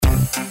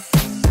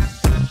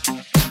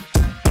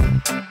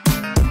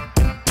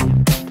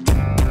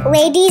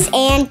Ladies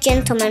and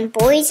gentlemen,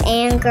 boys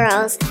and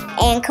girls,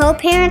 and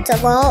co-parents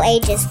of all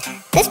ages,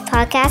 this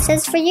podcast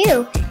is for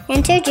you.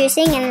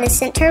 Introducing in the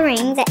center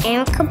ring, the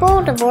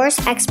amicable divorce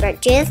expert,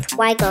 Judith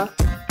Weigel.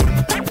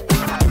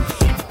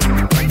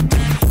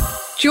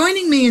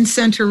 Joining me in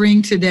center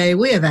ring today,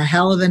 we have a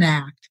hell of an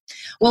act.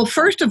 Well,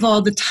 first of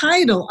all, the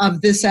title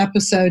of this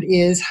episode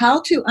is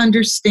How to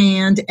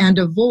Understand and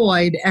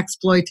Avoid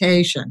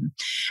Exploitation.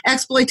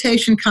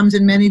 Exploitation comes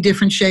in many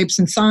different shapes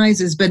and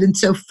sizes, but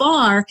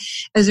insofar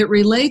as it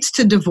relates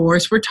to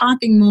divorce, we're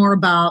talking more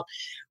about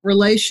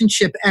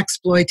relationship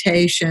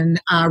exploitation,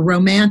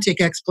 romantic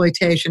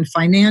exploitation,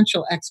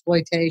 financial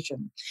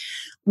exploitation.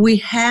 We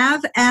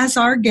have as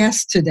our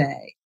guest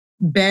today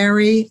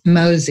Barry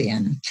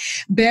Mozian.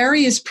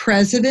 Barry is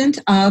president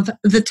of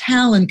the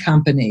Talon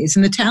Companies,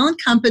 and the Talon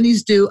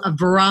Companies do a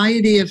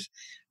variety of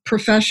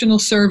professional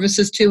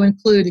services to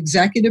include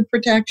executive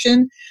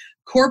protection,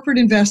 corporate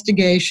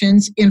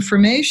investigations,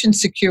 information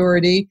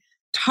security,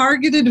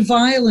 targeted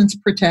violence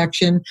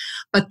protection,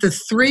 but the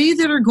three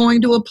that are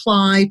going to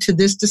apply to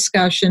this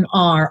discussion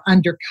are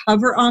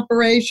undercover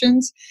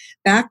operations,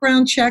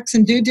 background checks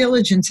and due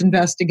diligence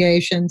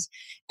investigations,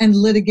 and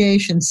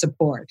litigation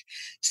support.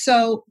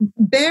 So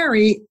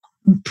Barry,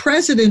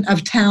 president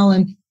of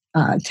Talon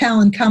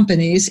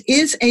Companies,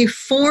 is a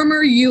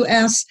former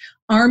U.S.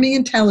 Army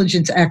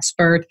intelligence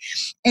expert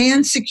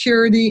and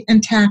security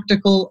and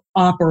tactical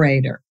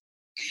operator.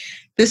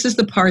 This is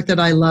the part that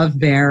I love,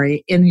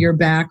 Barry, in your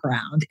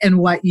background and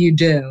what you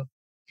do.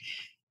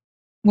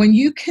 When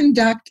you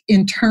conduct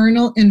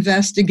internal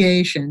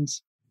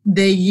investigations,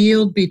 they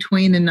yield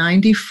between a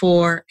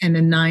 94 and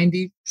a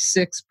 96%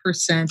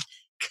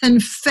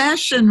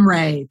 confession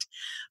rate.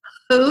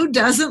 Who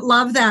doesn't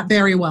love that?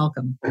 Barry,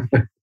 welcome.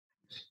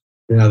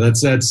 Yeah,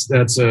 it's a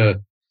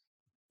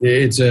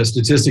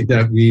statistic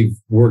that we've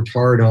worked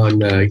hard on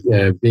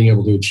being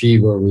able to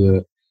achieve over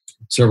the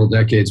several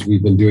decades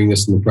we've been doing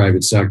this in the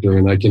private sector,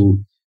 and I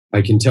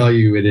can tell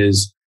you it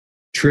is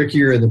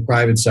trickier in the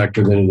private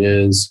sector than it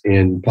is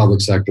in public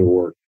sector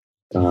work.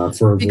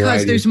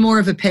 Because there's more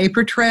of a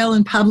paper trail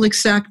in public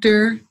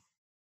sector.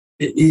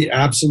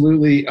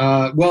 Absolutely.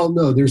 Well,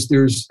 no,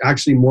 there's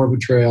actually more of a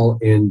trail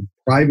in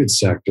private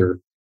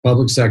sector.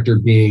 Public sector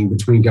being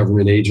between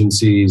government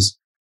agencies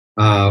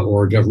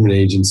or a government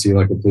agency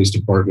like a police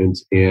department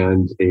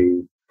and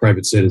a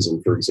private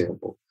citizen, for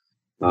example.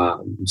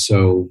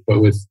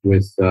 But with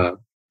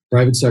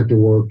private sector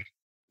work,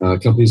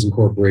 companies and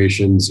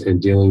corporations,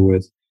 and dealing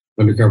with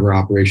undercover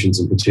operations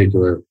in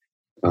particular,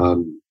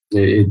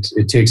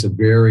 it takes a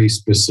very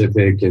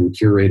specific and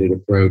curated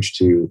approach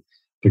to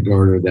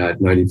garner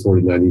that 94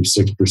 to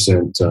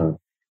 96%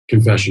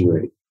 confession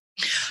rate.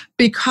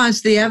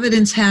 Because the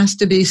evidence has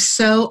to be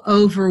so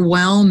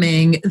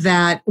overwhelming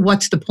that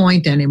what's the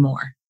point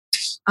anymore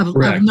of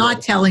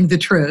not telling the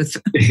truth?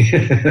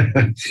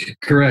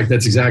 Correct.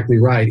 That's exactly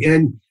right.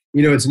 And,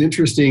 it's an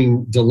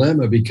interesting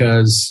dilemma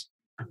because,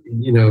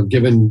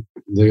 given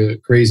the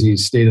crazy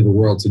state of the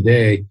world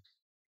today,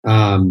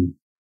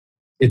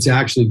 it's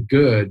actually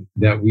good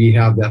that we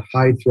have that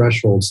high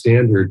threshold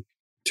standard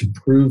to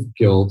prove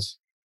guilt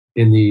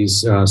in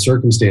these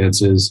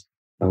circumstances.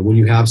 When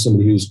you have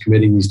somebody who's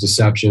committing these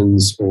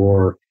deceptions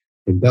or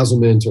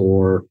embezzlement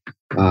or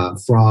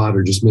fraud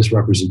or just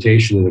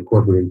misrepresentation in a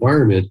corporate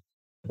environment,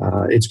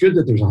 it's good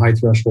that there's a high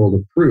threshold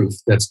of proof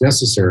that's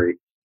necessary.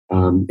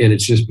 And it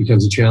just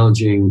becomes a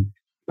challenging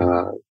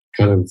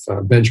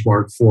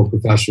benchmark for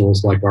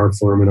professionals like our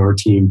firm and our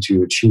team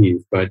to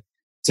achieve. But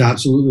it's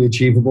absolutely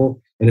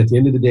achievable. And at the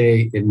end of the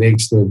day, it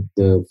makes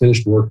the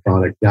finished work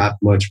product that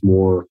much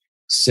more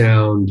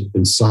sound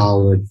and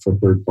solid for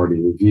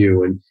third-party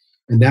review.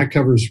 And that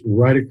covers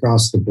right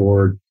across the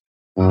board.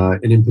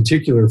 And in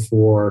particular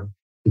for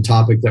the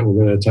topic that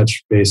we're going to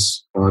touch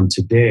base on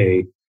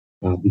today,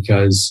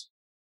 because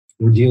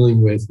we're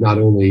dealing with not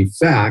only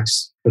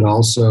facts, but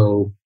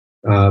also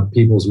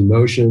people's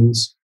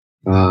emotions.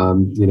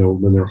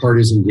 When their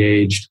heart is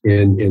engaged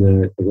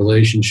in a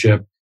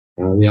relationship,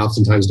 they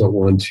oftentimes don't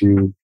want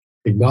to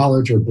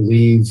acknowledge or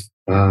believe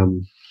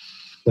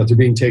that they're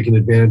being taken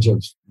advantage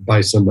of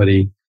by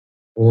somebody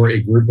or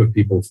a group of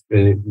people,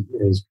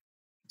 as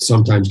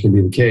sometimes can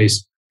be the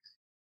case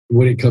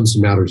when it comes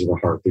to matters of the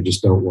heart. They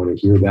just don't want to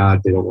hear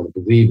that. They don't want to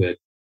believe it.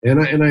 And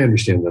I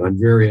understand that. I'm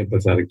very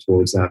empathetic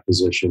towards that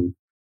position.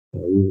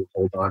 We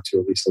hold on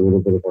to at least a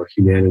little bit of our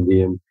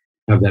humanity and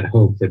have that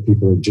hope that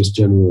people are just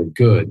genuinely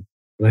good.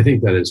 And I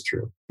think that is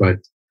true. But,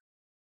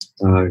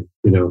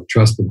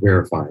 trust but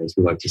verify, as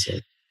we like to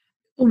say.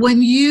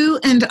 When you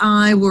and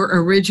I were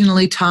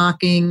originally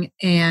talking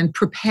and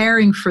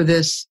preparing for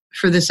this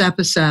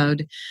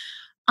episode,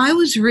 I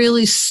was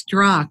really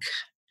struck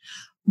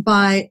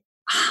by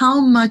how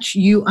much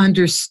you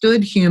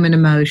understood human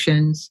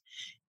emotions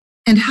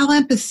and how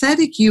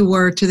empathetic you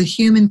were to the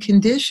human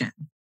condition.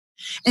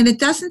 And it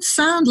doesn't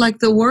sound like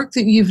the work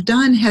that you've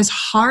done has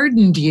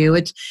hardened you.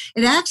 It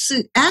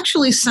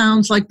actually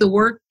sounds like the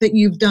work that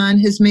you've done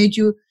has made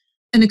you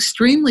an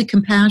extremely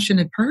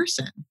compassionate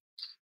person.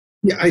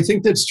 Yeah, I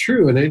think that's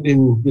true. And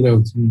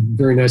it's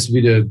very nice of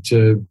you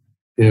to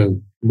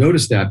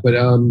notice that. But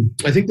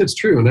I think that's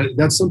true, and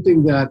that's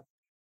something that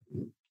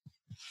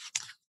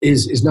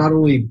is not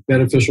only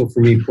beneficial for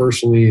me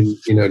personally,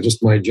 and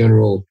just my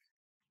general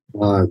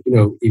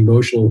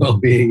emotional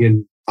well-being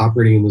and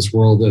operating in this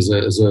world as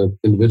a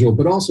individual,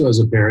 but also as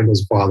a parent,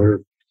 as a father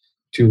of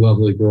two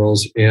lovely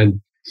girls,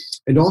 and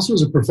also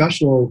as a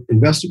professional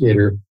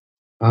investigator,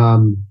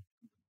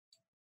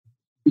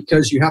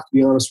 because you have to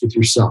be honest with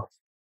yourself.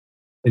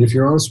 And if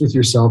you're honest with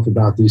yourself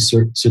about these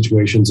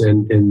situations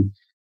and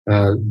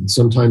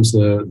sometimes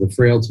the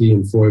frailty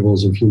and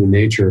foibles of human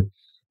nature,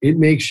 it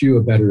makes you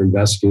a better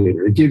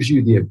investigator. It gives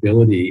you the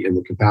ability and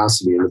the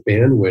capacity and the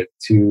bandwidth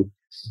to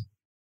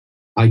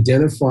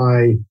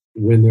identify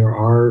when there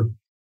are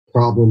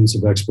problems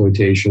of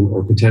exploitation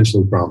or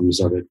potentially problems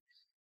of it.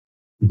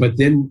 But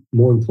then,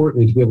 more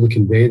importantly, to be able to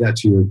convey that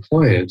to your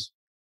client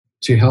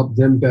to help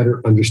them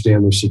better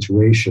understand their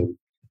situation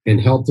and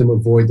help them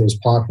avoid those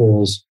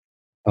potholes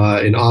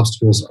and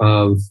obstacles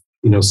of,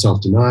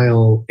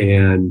 self-denial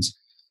and,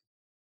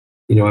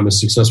 I'm a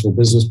successful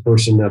business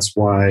person. That's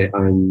why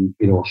I'm,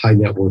 a high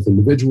net worth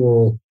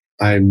individual.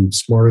 I'm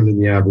smarter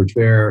than the average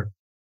bear.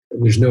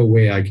 There's no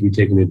way I can be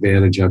taken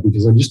advantage of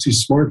because I'm just too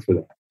smart for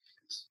that.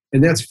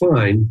 And that's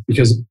fine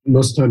because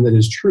most of the time that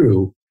is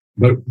true.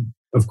 But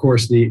of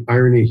course, the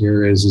irony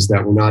here is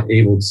that we're not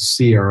able to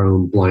see our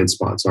own blind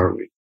spots, are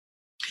we?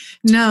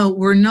 No,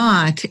 we're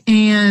not.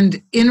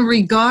 And in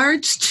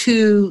regards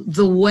to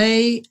the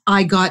way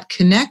I got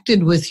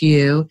connected with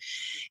you,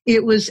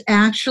 it was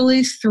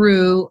actually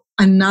through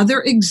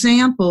another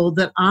example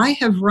that I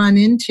have run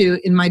into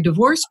in my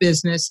divorce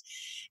business,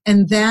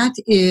 and that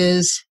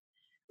is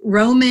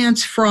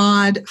romance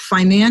fraud,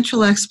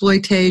 financial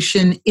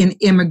exploitation in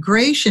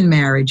immigration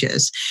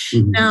marriages.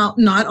 Mm-hmm. Now,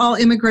 not all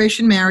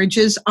immigration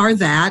marriages are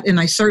that, and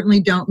I certainly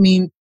don't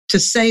mean to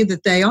say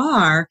that they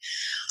are,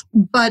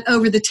 but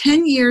over the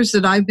 10 years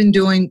that I've been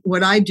doing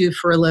what I do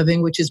for a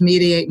living, which is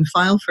mediate and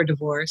file for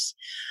divorce,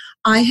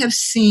 I have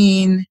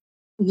seen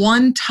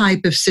one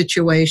type of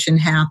situation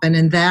happen,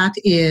 and that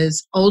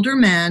is older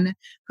men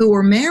who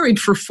were married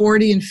for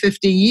 40 and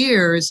 50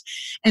 years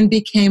and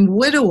became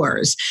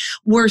widowers,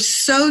 were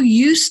so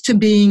used to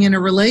being in a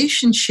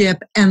relationship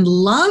and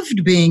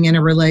loved being in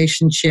a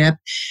relationship,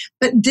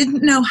 but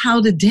didn't know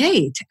how to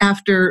date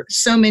after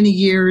so many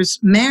years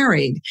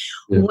married.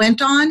 Yeah.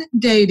 Went on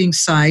dating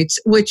sites,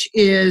 which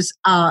is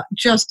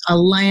just a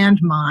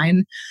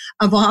landmine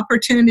of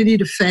opportunity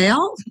to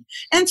fail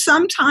and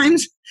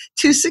sometimes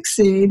to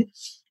succeed.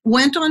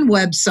 Went on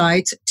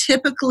websites,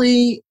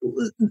 typically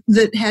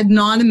that had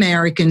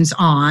non-Americans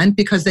on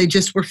because they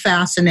just were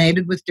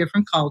fascinated with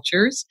different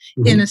cultures,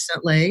 mm-hmm.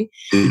 innocently,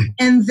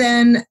 and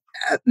then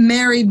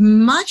married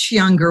much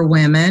younger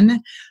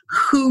women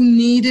who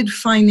needed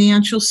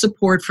financial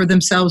support for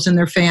themselves and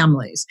their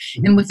families.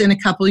 Mm-hmm. And within a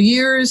couple of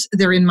years,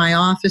 they're in my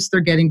office, they're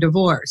getting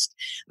divorced.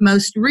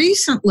 Most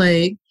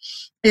recently,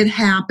 it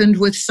happened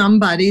with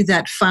somebody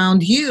that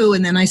found you.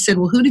 And then I said,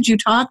 well, who did you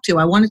talk to?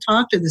 I want to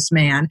talk to this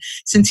man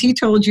since he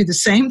told you the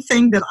same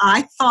thing that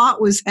I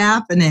thought was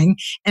happening.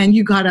 And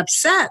you got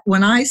upset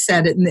when I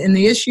said it. And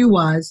the issue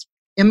was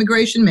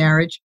immigration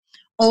marriage,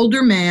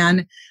 older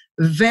man,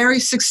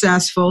 very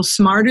successful,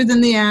 smarter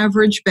than the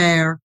average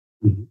bear,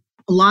 mm-hmm.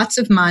 lots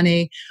of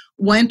money,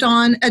 went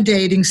on a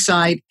dating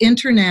site,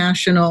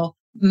 international,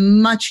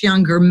 much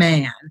younger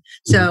man.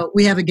 Mm-hmm. So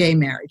we have a gay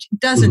marriage. It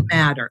doesn't mm-hmm.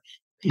 matter.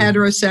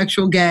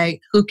 Heterosexual, gay,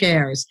 who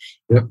cares?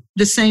 Yep.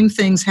 The same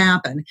things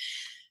happen.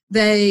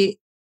 They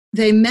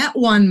met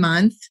 1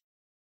 month.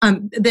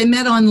 They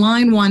met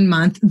online 1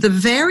 month. The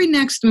very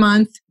next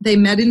month, they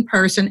met in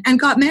person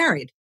and got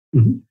married.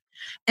 Mm-hmm.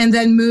 And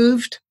then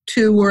moved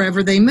to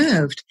wherever they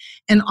moved.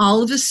 And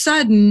all of a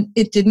sudden,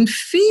 it didn't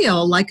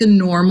feel like a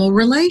normal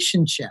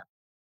relationship.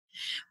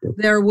 Yep.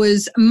 There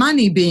was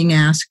money being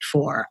asked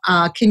for.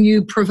 Can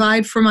you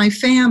provide for my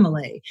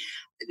family?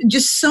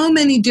 Just so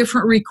many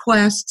different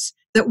requests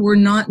that were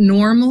not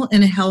normal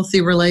in a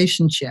healthy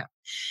relationship.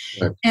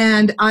 Right.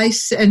 And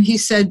he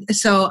said,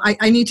 so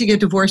I need to get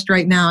divorced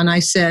right now. And I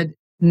said,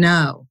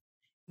 no,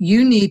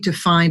 you need to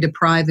find a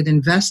private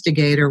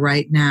investigator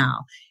right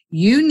now.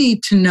 You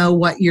need to know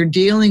what you're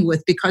dealing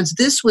with because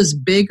this was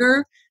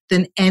bigger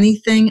than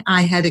anything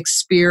I had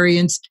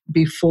experienced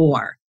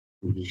before.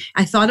 Mm-hmm.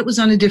 I thought it was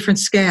on a different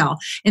scale.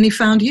 And he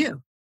found you.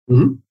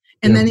 Mm-hmm.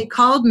 And then he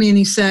called me and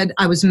he said,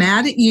 I was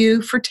mad at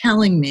you for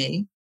telling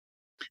me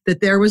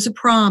that there was a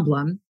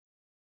problem,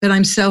 but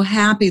I'm so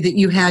happy that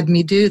you had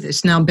me do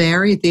this. Now,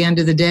 Barry, at the end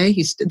of the day,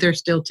 they're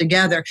still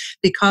together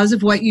because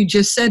of what you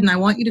just said, and I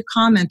want you to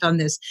comment on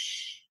this.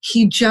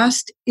 He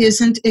just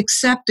isn't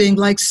accepting,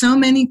 like so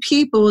many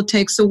people, it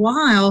takes a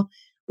while,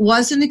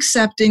 wasn't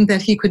accepting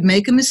that he could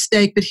make a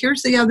mistake. But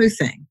here's the other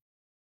thing.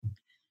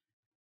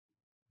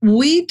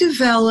 We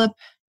develop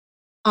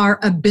our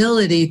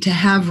ability to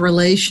have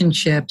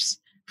relationships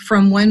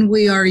from when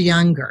we are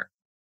younger.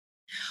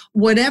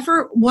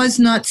 Whatever was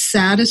not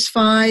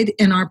satisfied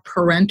in our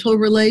parental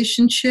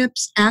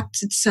relationships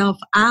acts itself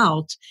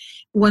out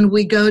when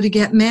we go to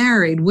get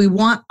married, we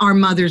want our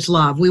mother's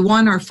love. We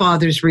want our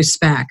father's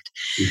respect.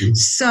 Mm-hmm.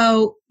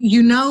 So,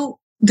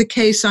 the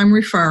case I'm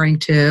referring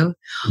to.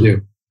 Yeah.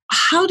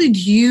 How did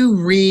you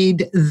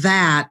read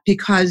that?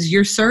 Because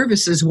your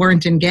services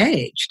weren't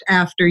engaged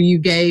after you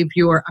gave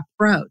your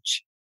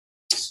approach.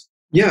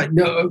 Yeah,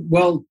 no,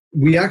 well,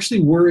 we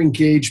actually were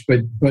engaged,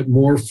 but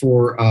more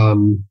for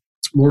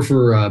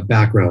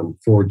background,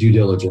 for due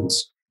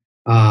diligence.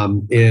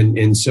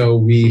 And so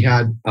we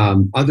had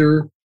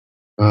other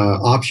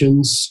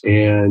options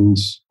and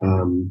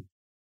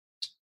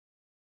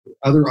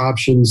other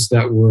options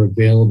that were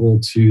available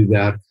to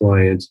that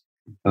client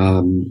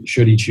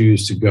should he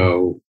choose to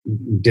go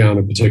down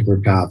a particular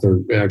path. Or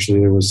actually,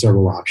 there were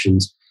several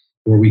options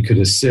where we could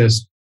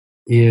assist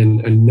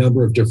in a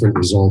number of different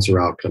results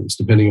or outcomes,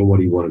 depending on what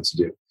he wanted to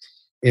do.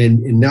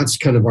 And that's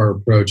kind of our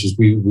approach. Is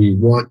we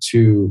want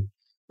to.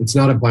 It's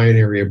not a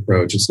binary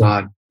approach. It's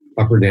not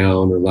up or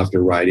down or left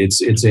or right.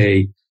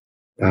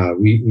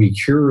 We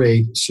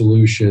curate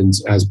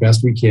solutions as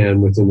best we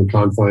can within the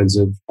confines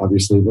of,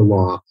 obviously, the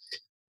law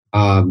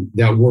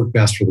that work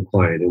best for the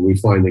client. And we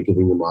find that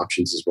giving them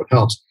options is what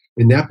helps.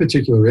 In that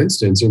particular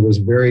instance, it was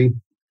a very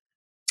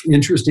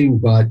interesting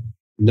but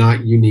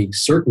not unique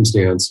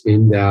circumstance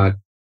in that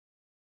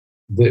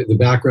the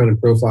background and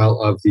profile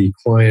of the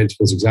client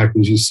was exactly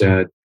as you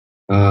said,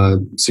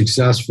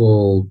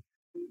 successful,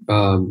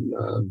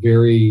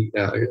 very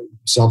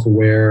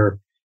self-aware,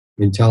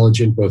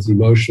 intelligent, both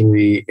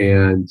emotionally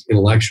and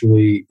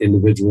intellectually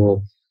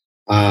individual.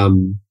 I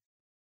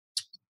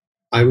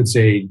would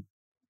say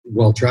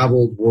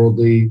well-traveled,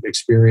 worldly,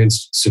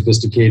 experienced,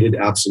 sophisticated,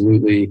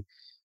 absolutely,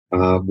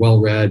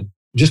 well-read,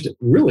 just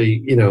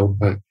really,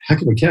 a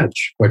heck of a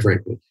catch, quite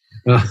frankly.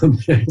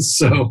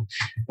 So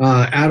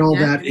add all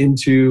that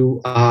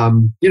into, a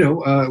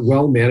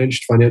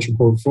well-managed financial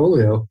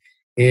portfolio,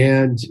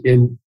 and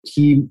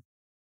he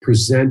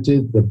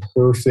presented the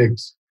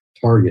perfect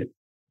target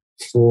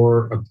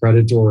for a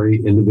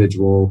predatory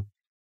individual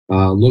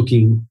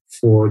looking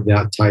for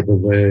that type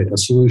of a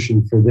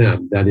solution for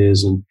them. That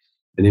is an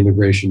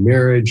immigration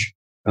marriage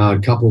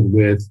coupled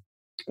with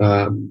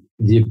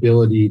the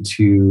ability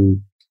to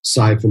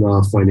siphon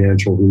off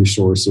financial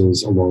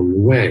resources along the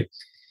way.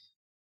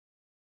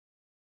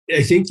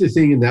 I think the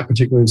thing in that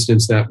particular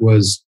instance that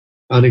was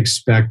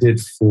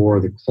unexpected for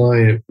the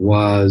client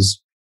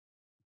was,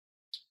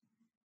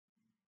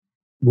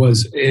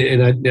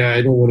 and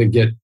I don't want to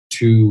get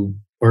too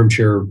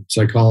armchair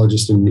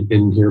psychologist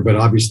in here, but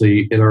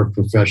obviously in our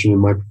profession, in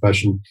my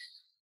profession,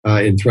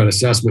 in threat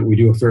assessment, we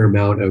do a fair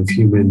amount of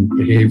human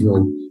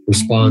behavioral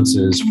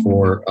responses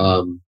for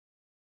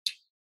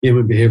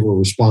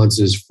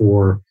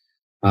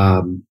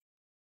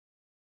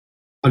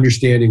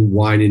understanding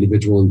why an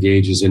individual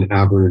engages in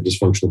aberrant or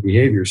dysfunctional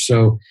behavior.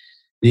 So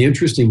the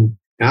interesting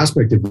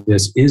aspect of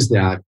this is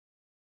that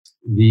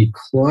the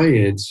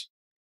client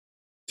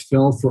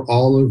fell for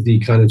all of the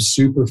kind of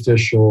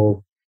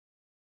superficial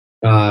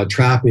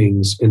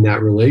trappings in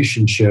that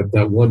relationship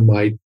that one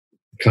might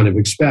kind of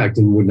expect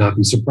and would not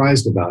be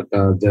surprised about.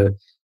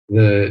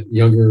 The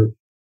younger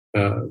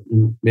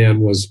man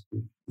was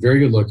very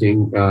good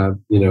looking,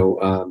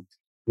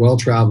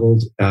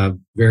 well-traveled,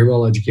 very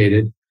well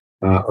educated,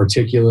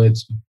 articulate,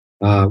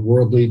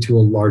 worldly to a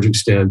large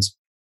extent,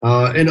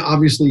 and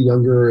obviously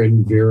younger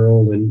and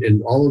virile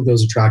and all of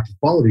those attractive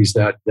qualities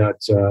that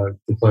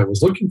the client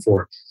was looking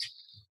for.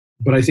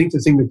 But I think the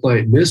thing the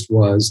client missed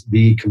was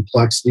the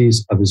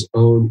complexities of his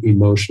own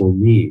emotional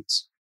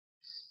needs.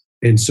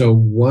 And so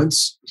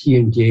once he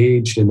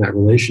engaged in that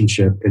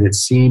relationship and it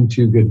seemed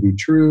too good to be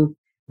true,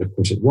 and of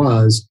course it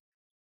was,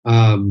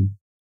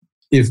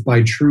 if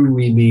by true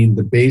we mean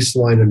the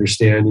baseline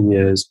understanding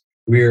is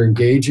we are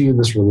engaging in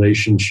this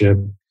relationship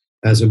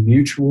as a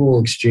mutual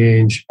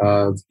exchange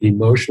of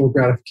emotional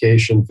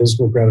gratification,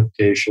 physical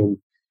gratification,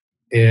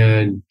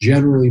 and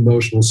general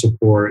emotional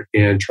support,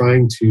 and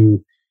trying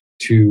to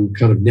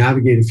kind of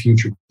navigate a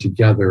future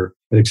together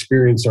and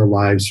experience our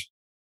lives,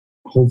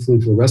 hopefully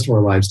for the rest of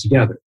our lives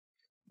together.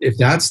 If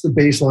that's the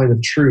baseline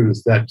of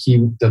truth that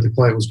the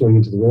client was going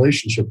into the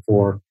relationship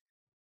for,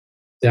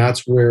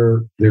 that's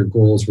where their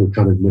goals were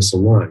kind of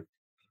misaligned.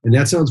 And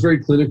that sounds very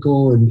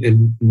clinical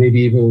and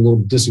maybe even a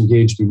little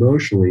disengaged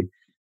emotionally,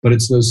 but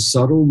it's those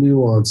subtle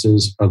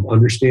nuances of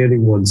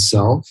understanding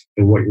oneself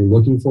and what you're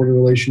looking for in a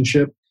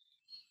relationship,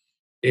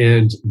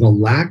 and the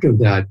lack of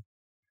that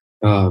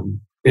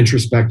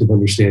introspective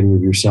understanding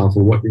of yourself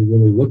and what you're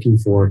really looking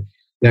for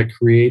that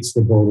creates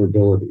the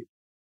vulnerability.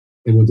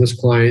 And with this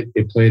client,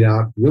 it played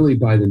out really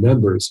by the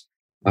numbers.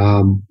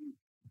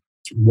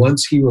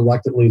 Once he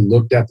reluctantly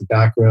looked at the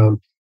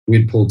background we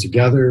had pulled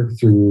together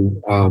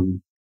through,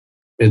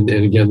 and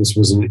again, this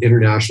was an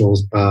international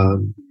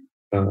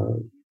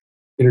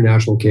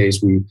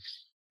case. We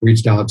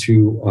reached out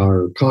to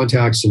our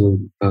contacts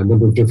in a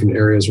number of different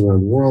areas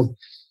around the world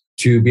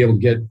to be able to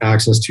get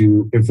access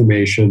to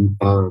information.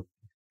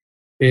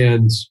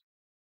 And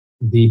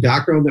the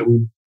background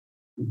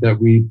that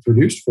we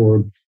produced for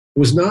him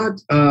was not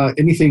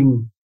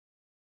anything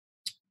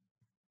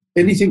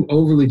anything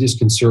overly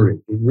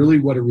disconcerting. Really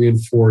what it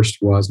reinforced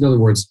was, in other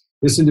words,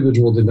 this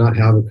individual did not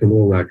have a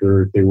criminal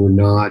record. They were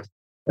not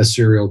a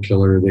serial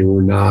killer. They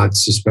were not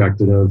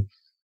suspected of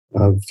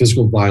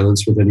physical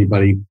violence with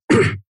anybody,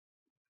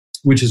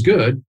 which is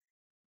good.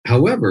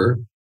 However,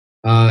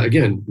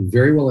 again,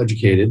 very well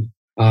educated.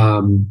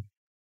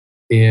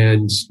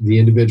 And the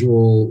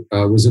individual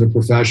was in a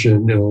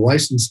profession, a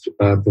licensed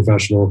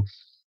professional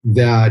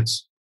that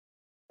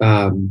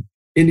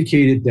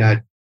indicated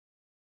that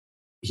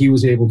he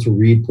was able to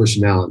read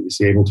personalities,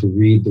 able to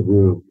read the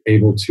room,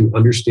 able to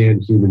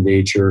understand human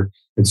nature,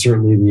 and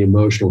certainly the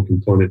emotional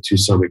component to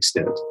some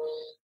extent,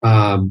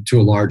 to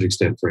a large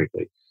extent,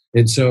 frankly.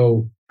 And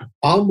so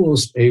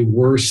almost a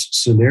worse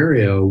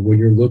scenario when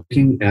you're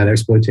looking at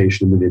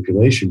exploitation and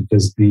manipulation,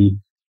 because the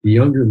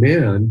younger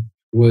man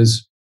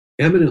was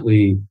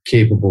eminently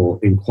capable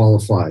and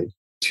qualified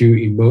to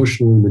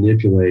emotionally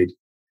manipulate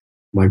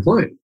my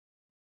client.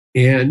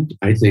 And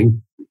I think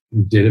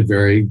did a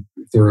very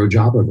thorough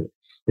job of it.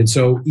 And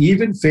so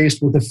even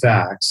faced with the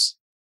facts,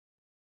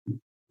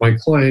 my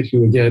client,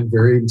 who again,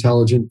 very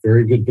intelligent,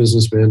 very good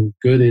businessman,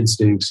 good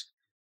instincts,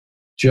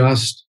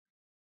 just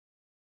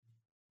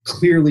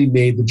clearly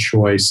made the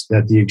choice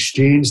that the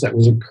exchange that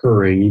was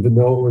occurring, even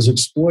though it was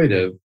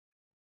exploitive,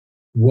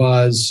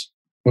 was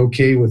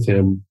okay with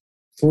him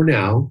for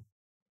now.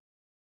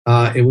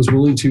 And was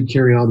willing to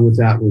carry on with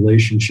that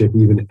relationship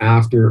even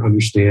after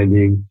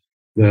understanding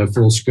the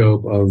full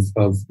scope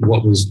of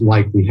what was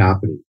likely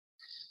happening.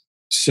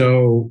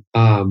 So,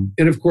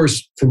 and of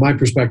course, from my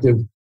perspective,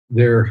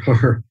 there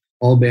are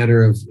all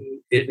manner of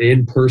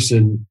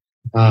in-person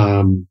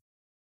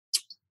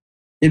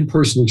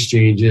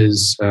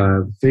exchanges,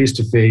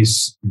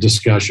 face-to-face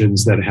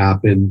discussions that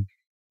happen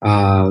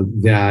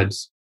that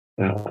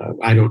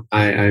I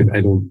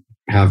don't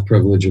have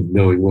privilege of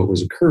knowing what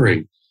was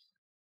occurring.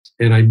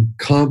 And I'm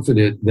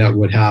confident that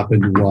what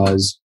happened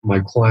was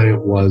my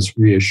client was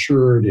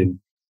reassured in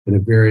a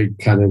very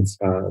kind of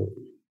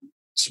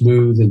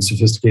smooth and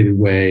sophisticated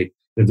way,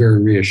 in a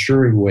very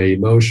reassuring way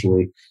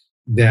emotionally,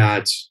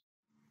 that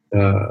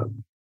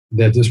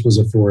this was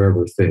a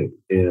forever thing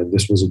and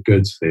this was a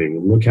good thing.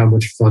 And look how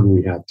much fun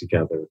we have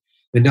together.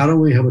 And not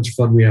only how much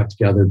fun we have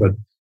together, but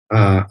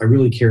I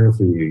really care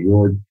for you.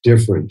 You're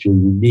different, you're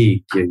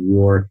unique,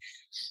 and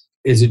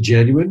is it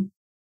genuine?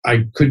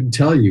 I couldn't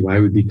tell you. I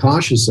would be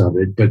cautious of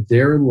it, but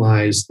therein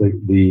lies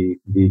the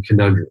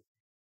conundrum.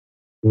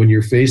 When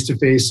you're face to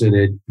face in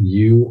it,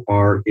 you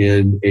are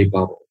in a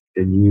bubble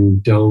and you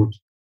don't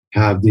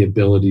have the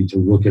ability to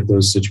look at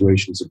those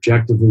situations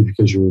objectively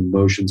because your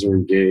emotions are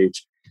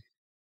engaged.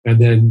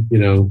 And then,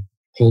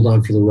 hold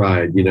on for the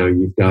ride.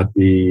 You've got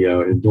the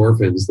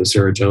endorphins, the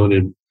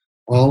serotonin,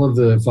 all of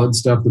the fun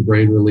stuff the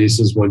brain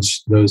releases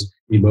once those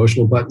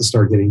emotional buttons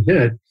start getting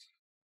hit.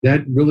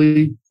 That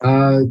really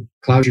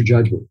clouds your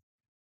judgment.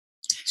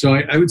 So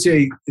I would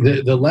say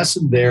the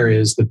lesson there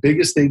is the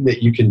biggest thing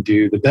that you can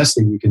do, the best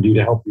thing you can do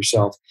to help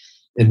yourself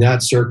in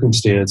that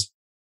circumstance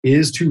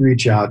is to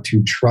reach out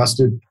to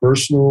trusted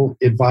personal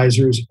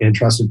advisors and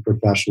trusted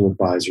professional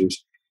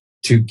advisors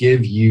to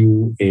give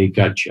you a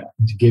gut check,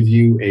 to give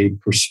you a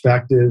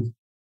perspective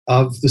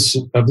of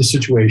the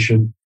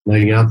situation,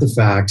 laying out the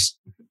facts,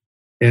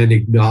 and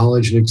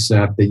acknowledge and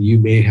accept that you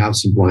may have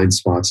some blind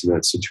spots in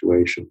that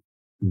situation.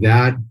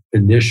 That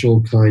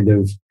initial kind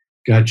of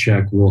gut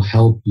check will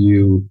help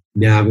you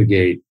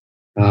navigate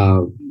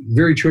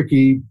very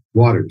tricky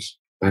waters.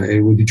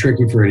 It would be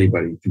tricky for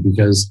anybody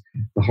because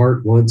the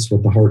heart wants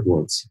what the heart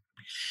wants.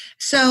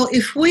 So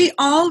if we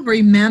all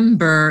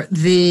remember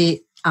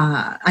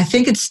I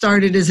think it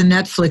started as a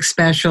Netflix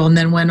special and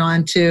then went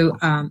on to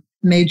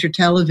major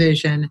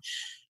television,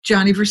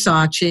 Johnny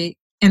Versace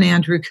and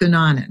Andrew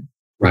Cunanan.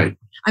 Right.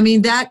 I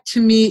mean, that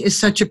to me is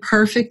such a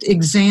perfect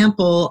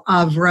example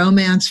of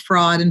romance,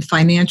 fraud, and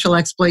financial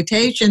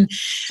exploitation.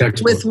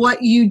 Excellent. With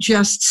what you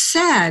just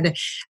said.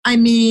 I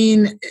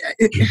mean,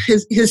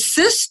 his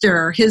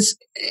sister,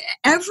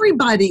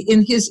 everybody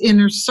in his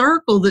inner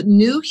circle that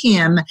knew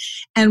him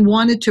and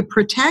wanted to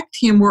protect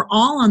him were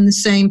all on the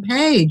same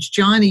page.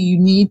 Johnny, you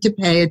need to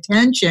pay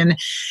attention.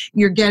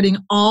 You're getting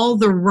all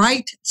the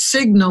right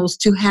signals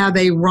to have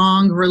a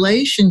wrong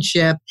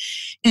relationship.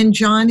 And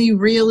Johnny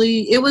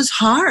really, it was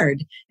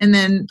hard. And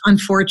then,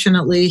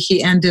 unfortunately,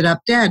 he ended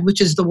up dead, which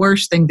is the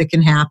worst thing that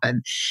can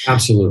happen.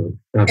 Absolutely.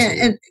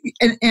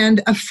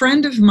 And a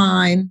friend of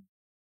mine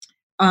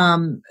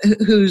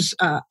who's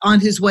on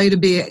his way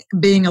to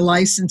being a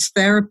licensed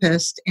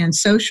therapist and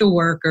social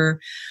worker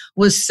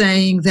was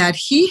saying that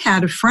he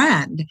had a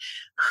friend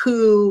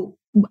who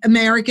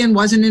American,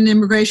 wasn't an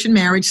immigration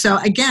marriage. So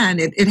again,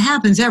 it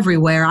happens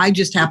everywhere. I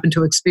just happen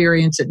to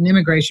experience it in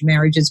immigration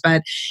marriages,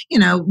 but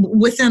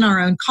within our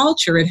own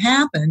culture, it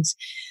happens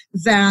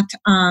that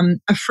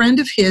a friend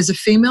of his, a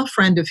female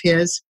friend of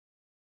his,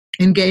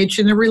 engaged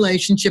in a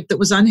relationship that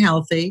was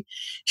unhealthy.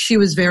 She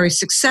was very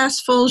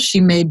successful. She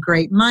made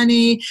great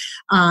money,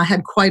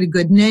 had quite a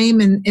good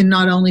name in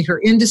not only her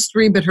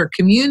industry, but her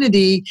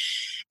community.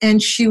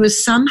 And she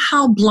was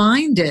somehow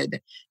blinded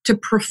to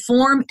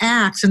perform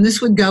acts, and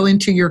this would go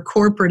into your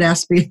corporate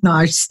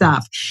espionage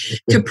stuff,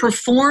 to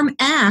perform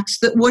acts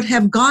that would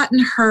have gotten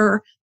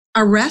her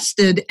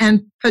arrested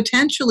and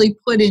potentially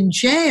put in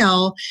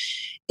jail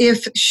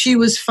if she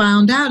was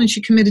found out and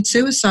she committed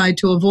suicide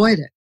to avoid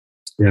it.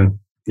 Yeah.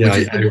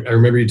 Yeah, I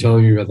remember you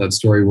telling me about that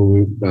story when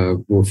we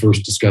were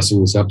first discussing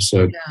this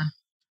episode,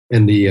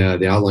 and the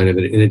outline of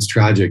it, and it's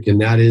tragic. And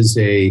that is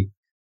a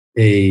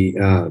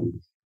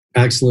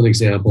excellent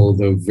example,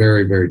 though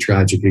very, very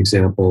tragic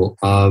example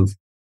of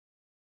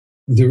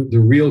the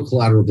real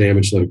collateral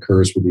damage that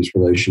occurs with these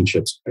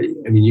relationships.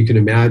 I mean, you can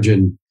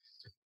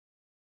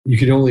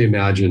only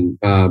imagine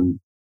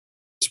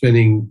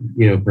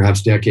spending,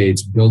 perhaps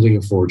decades building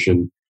a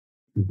fortune,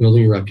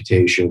 building a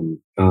reputation,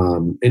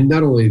 and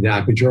not only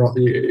that, but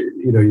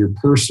your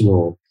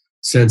personal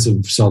sense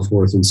of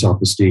self-worth and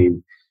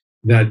self-esteem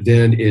that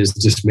then is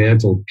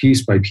dismantled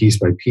piece by piece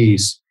by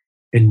piece,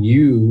 and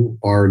you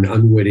are an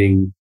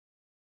unwitting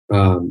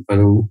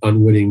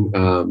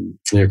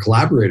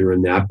collaborator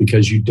in that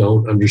because you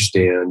don't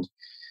understand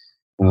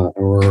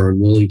or are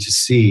unwilling to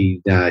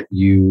see that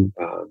you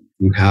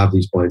have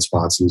these blind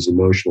spots and these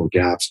emotional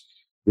gaps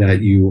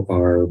that you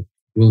are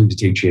willing to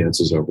take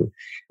chances over.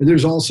 And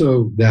there's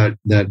also that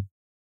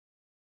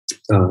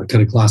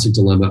kind of classic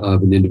dilemma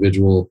of an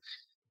individual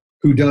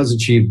who does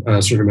achieve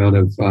a certain amount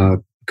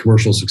of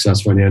commercial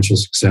success, financial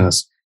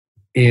success,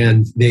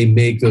 and they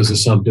make those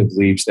assumptive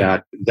leaps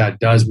that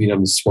does mean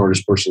I'm the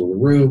smartest person in the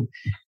room,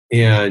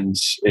 and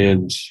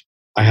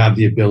I have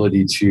the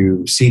ability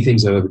to see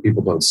things that other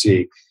people don't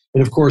see.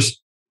 And of course,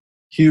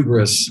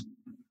 hubris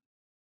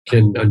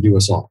can undo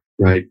us all,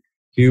 right?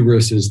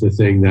 Hubris is the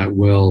thing that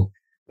will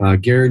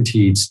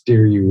guaranteed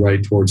steer you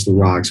right towards the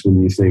rocks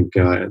when you think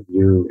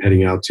you're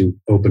heading out to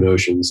open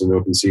oceans and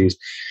open seas.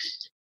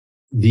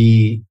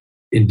 The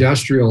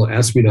industrial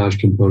espionage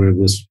component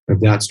of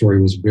that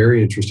story was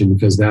very interesting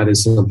because that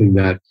is something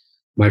that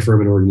my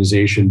firm and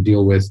organization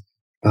deal with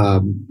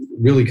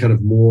really kind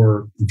of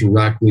more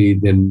directly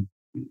than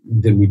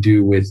we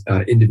do with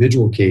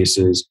individual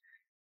cases.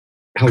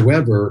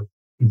 However,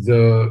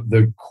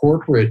 the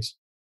corporate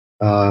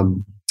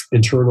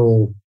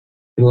internal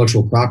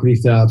intellectual property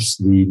thefts,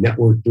 the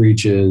network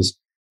breaches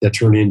that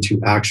turn into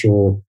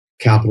actual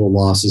capital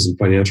losses and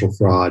financial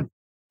fraud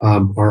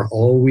are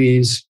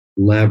always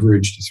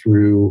leveraged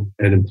through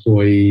an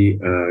employee,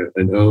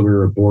 an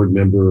owner, a board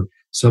member,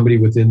 somebody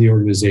within the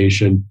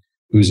organization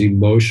whose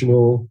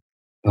emotional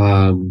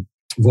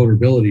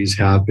vulnerabilities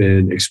have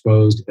been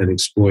exposed and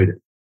exploited.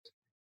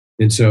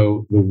 And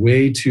so the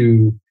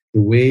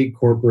way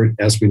corporate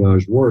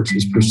espionage works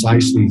is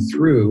precisely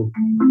through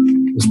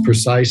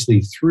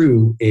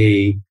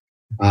a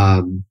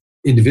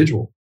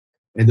individual.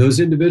 And those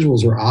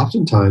individuals are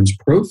oftentimes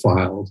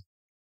profiled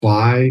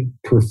by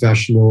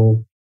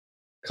professional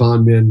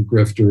conmen,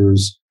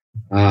 grifters,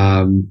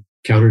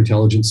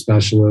 counterintelligence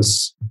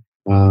specialists,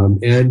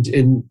 and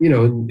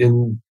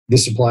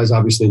this applies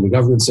obviously in the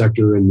government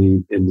sector,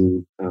 in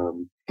the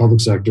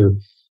public sector,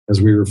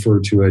 as we refer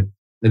to it.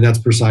 And that's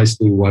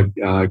precisely what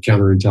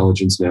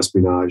counterintelligence and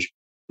espionage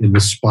in the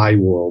spy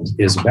world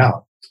is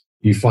about.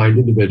 You find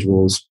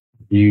individuals,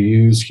 you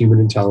use human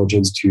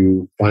intelligence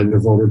to find their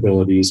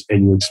vulnerabilities,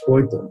 and you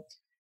exploit them.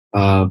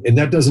 And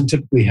that doesn't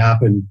typically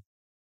happen.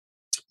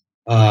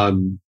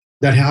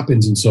 That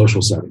happens in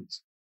social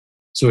settings.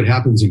 So it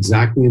happens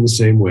exactly in the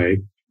same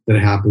way that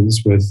it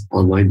happens with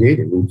online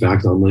dating. In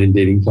fact, online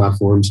dating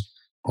platforms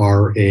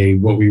are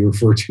what we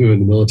refer to in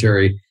the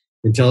military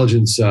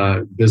intelligence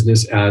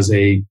business as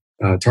a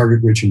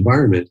target-rich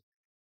environment,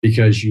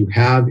 because you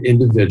have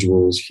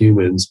individuals,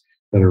 humans,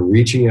 that are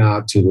reaching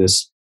out to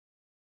this,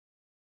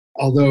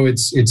 although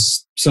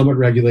it's somewhat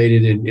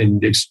regulated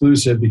and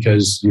exclusive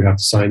because you have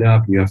to sign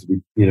up, you have to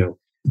be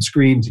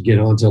screened to get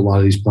onto a lot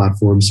of these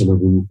platforms, some of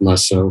them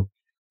less so.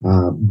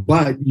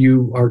 But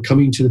you are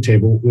coming to the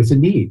table with a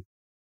need,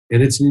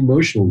 and it's an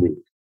emotional need.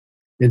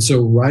 And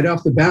so right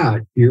off the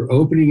bat, your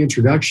opening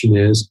introduction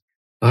is,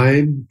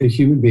 I'm a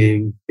human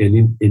being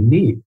in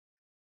need.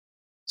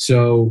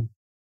 So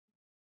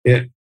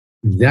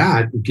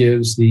that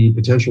gives the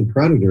potential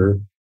predator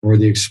or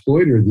the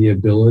exploiter the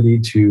ability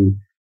to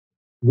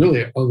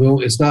really, although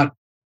it's not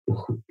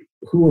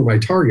who are my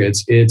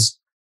targets, it's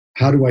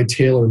how do I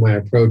tailor my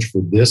approach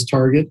for this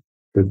target,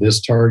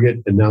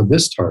 and now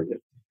this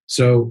target.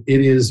 So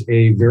it is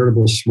a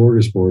veritable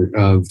smorgasbord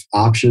of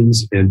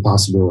options and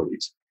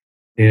possibilities.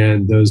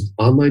 And those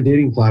online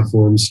dating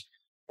platforms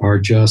are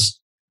just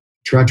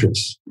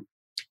treacherous.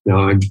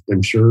 Now,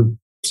 I'm sure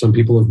some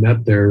people have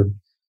met their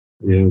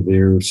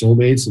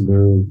soulmates and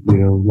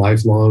their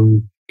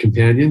lifelong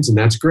companions, and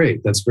that's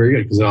great. That's very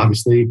good, because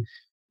obviously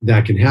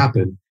that can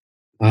happen.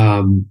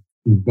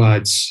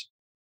 But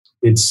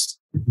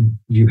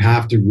you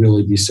have to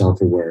really be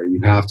self-aware.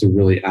 You have to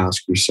really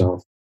ask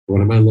yourself, what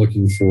am I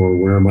looking for?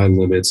 Where are my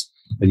limits?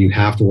 And you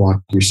have to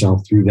walk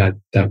yourself through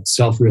that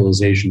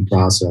self-realization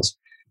process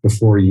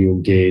before you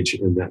engage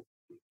in that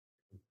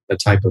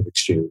type of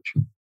exchange.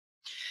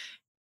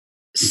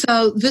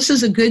 So this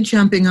is a good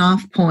jumping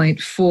off point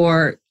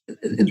for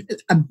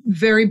a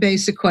very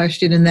basic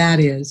question, and that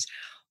is,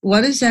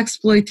 what is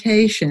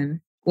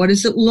exploitation? What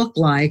does it look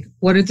like?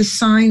 What are the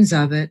signs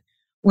of it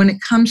when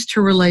it comes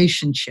to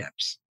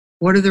relationships?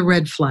 What are the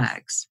red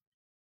flags?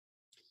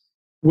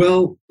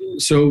 Well,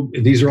 so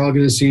these are all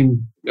going to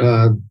seem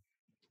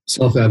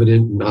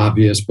self-evident and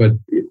obvious, but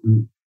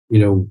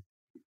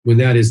when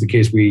that is the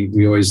case,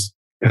 we always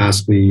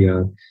ask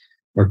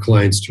our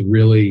clients to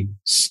really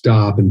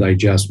stop and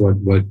digest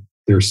what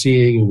they're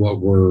seeing and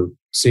what we're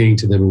saying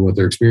to them and what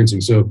they're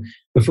experiencing. So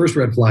the first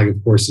red flag,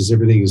 of course, is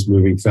everything is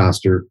moving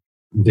faster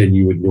than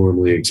you would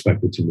normally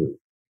expect it to move.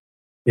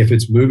 If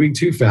it's moving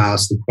too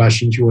fast, the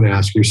questions you want to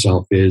ask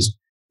yourself is,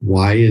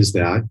 why is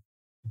that?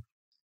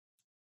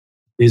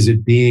 Is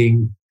it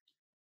being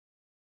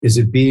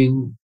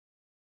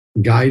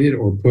guided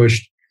or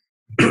pushed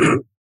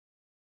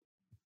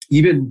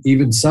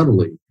even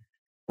subtly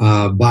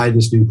by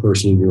this new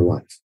person in your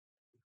life?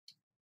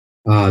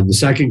 The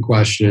second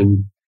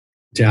question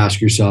to ask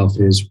yourself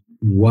is,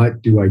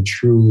 what do I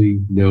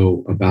truly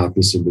know about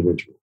this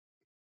individual?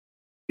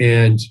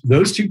 And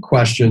those two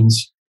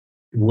questions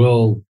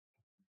will,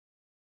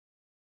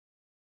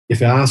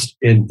 if asked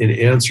and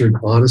answered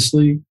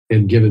honestly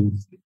and given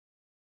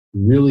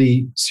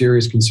really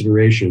serious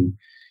consideration,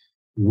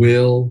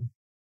 will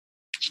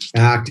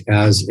act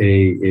as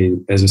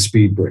a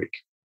speed brake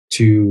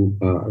to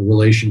a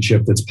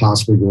relationship that's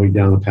possibly going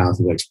down a path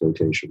of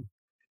exploitation,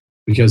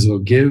 because it'll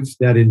give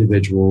that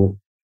individual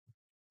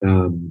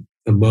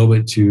a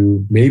moment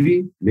to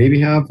maybe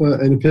have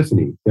an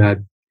epiphany that,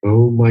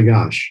 oh my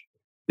gosh,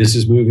 this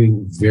is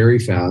moving very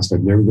fast.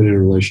 I've never been in a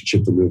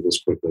relationship that moved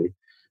this quickly.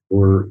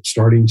 We're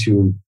starting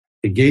to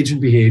engage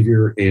in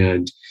behavior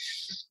and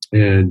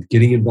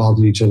getting involved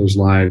in each other's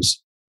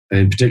lives,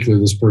 and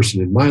particularly this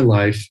person in my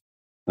life,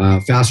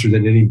 faster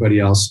than anybody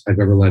else I've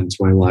ever let into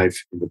my life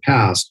in the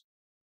past.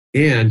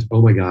 And,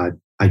 oh my God,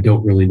 I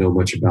don't really know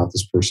much about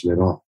this person at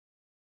all.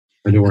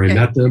 I know where I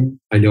met them.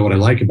 I know what I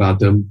like about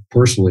them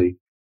personally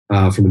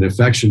from an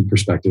affection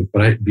perspective,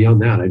 but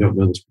beyond that, I don't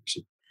know this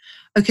person.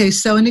 Okay,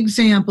 so an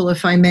example,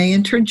 if I may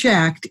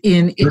interject,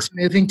 in It's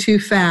Moving Too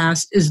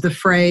Fast is the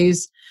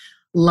phrase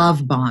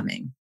love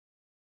bombing.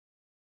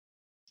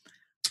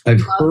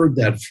 I've heard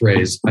that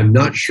phrase. I'm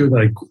not sure that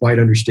I quite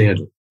understand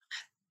it.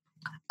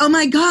 Oh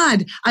my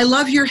God, I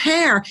love your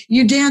hair.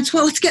 You dance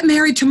well. Let's get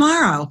married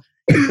tomorrow.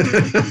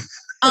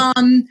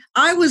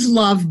 I was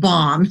love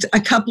bombed a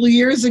couple of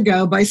years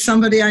ago by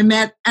somebody I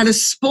met at a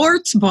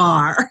sports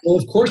bar. Well,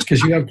 of course,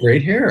 because you have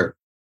great hair.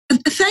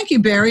 Thank you,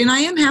 Barry. And I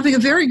am having a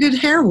very good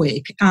hair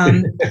week.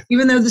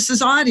 Even though this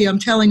is audio, I'm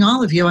telling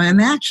all of you, I am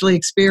actually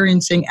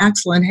experiencing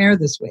excellent hair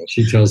this week.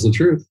 She tells the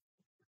truth.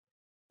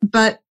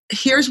 But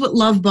here's what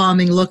love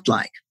bombing looked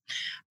like.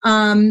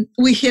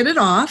 We hit it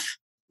off,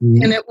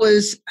 and it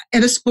was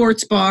at a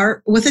sports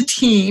bar with a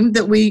team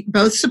that we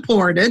both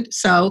supported.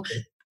 So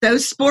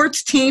those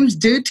sports teams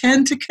do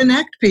tend to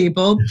connect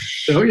people.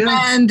 Oh,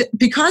 yeah. And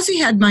because he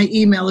had my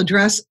email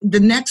address, the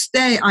next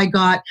day I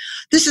got,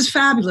 this is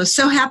fabulous.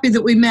 So happy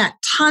that we met.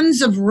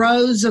 Tons of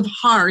rows of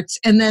hearts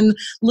and then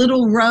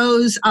little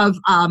rows of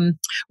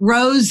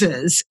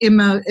roses and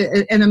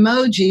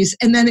emojis.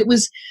 And then it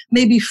was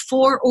maybe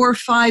 4 or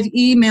 5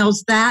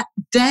 emails that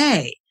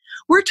day.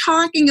 We're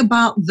talking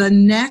about the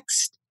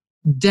next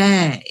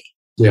day.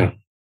 Yeah.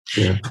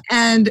 Yeah.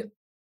 And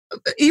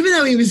even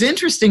though he was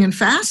interesting and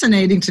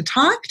fascinating to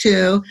talk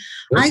to,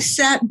 I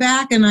sat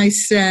back and I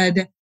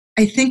said,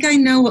 I think I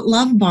know what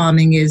love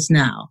bombing is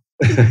now.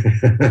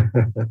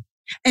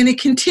 And it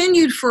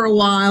continued for a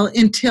while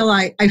until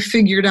I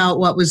figured out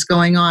what was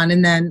going on.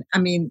 And then,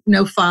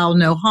 no foul,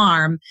 no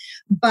harm.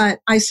 But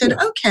I said,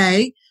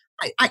 okay,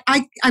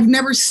 I've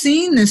never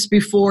seen this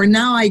before.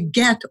 Now I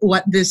get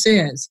what this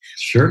is.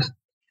 Sure.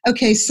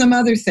 Okay, some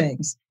other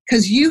things.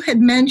 Because you had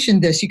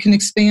mentioned this. You can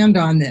expand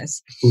on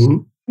this. Mm-hmm.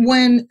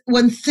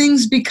 When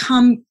things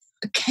become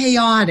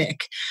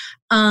chaotic,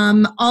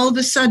 all of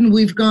a sudden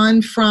we've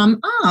gone from,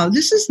 oh,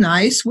 this is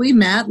nice, we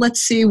met, let's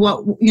see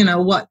what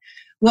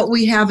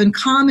we have in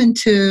common,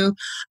 to,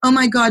 oh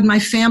my God, my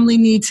family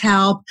needs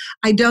help,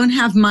 I don't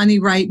have money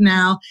right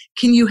now,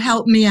 can you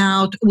help me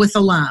out with a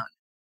loan?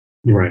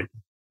 Right.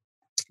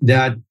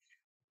 That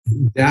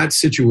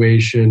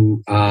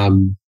situation,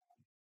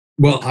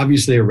 well,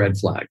 obviously a red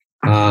flag.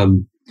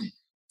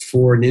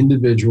 For an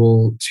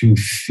individual to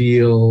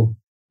feel,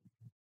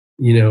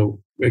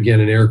 again,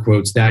 in air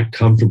quotes, that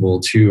comfortable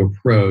to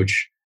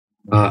approach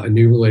a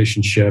new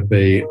relationship,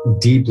 a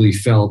deeply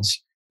felt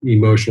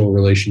emotional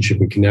relationship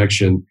and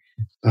connection,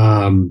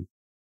 and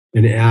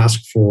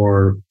ask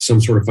for some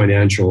sort of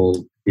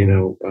financial,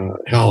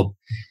 help,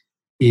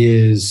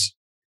 is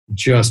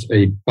just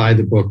a by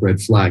the book red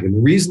flag. And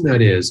the reason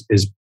that is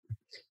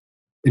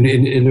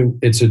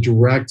it's a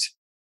direct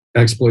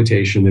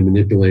exploitation and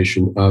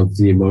manipulation of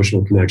the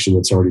emotional connection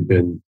that's already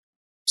been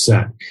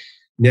set.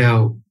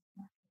 Now,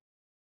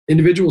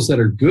 individuals that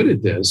are good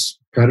at this,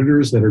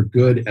 predators that are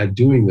good at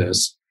doing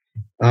this,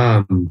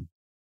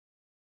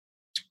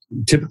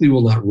 typically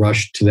will not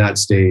rush to that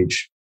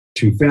stage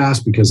too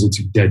fast because it's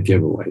a dead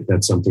giveaway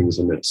that something is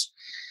amiss.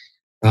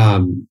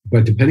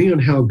 But depending on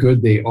how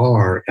good they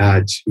are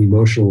at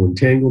emotional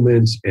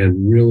entanglements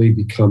and really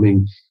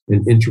becoming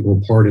an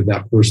integral part of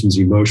that person's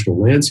emotional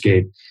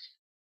landscape,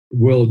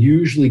 will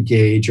usually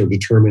gauge or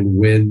determine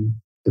when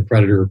the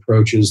predator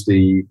approaches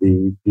the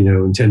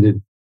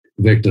intended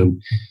victim,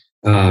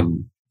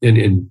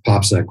 and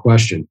pops that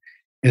question.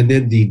 And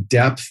then the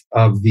depth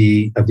of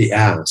the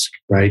ask,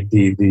 right?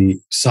 The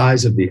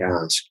size of the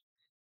ask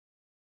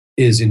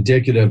is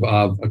indicative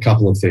of a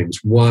couple of things.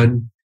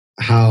 One,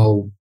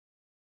 how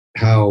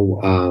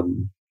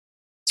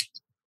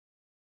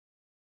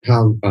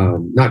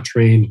not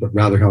trained, but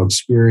rather how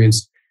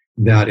experienced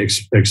that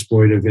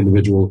exploitive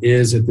individual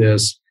is at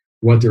this,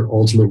 what their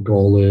ultimate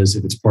goal is,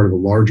 if it's part of a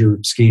larger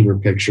scheme or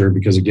picture,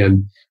 because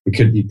again, it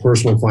could be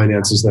personal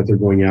finances that they're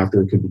going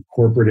after, it could be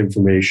corporate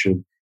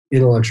information,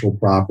 intellectual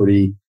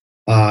property,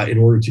 in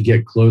order to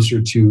get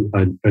closer to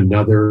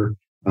another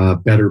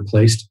better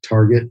placed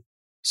target.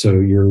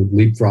 So you're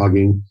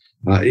leapfrogging.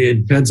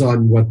 It depends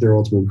on what their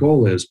ultimate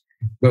goal is.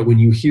 But when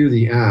you hear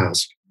the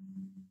ask,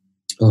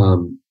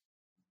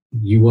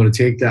 you want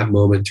to take that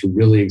moment to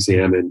really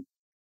examine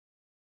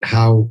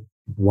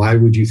why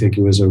would you think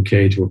it was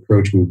okay to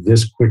approach me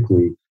this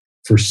quickly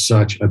for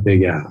such a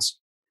big ask?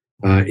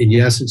 And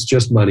yes, it's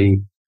just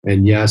money.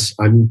 And yes,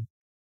 I'm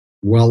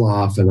well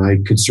off and I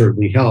could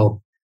certainly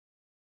help.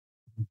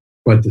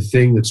 But the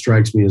thing that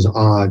strikes me as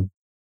odd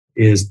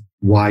is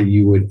why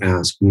you would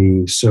ask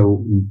me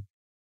so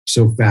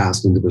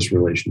fast into this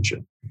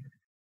relationship.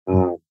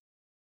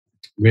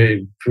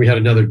 We had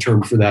another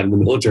term for that in the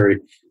military.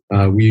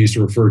 We used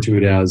to refer to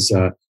it as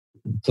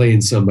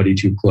playing somebody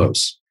too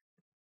close.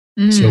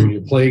 So when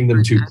you're playing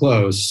them too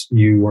close,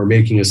 you are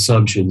making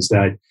assumptions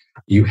that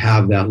you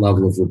have that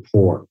level of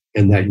rapport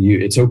and that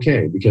it's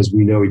okay because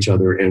we know each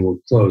other and we're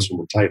close and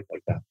we're tight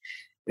like that.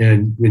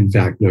 And in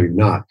fact, no, you're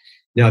not.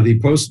 Now, the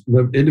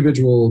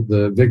individual,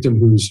 the victim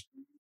who's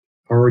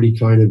already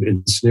kind of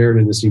ensnared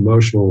in this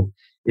emotional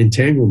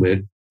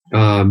entanglement,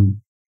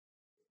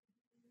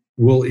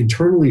 will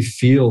internally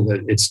feel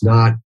that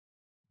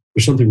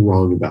there's something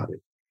wrong about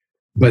it.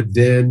 But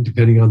then,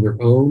 depending on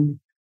their own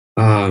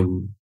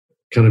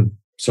kind of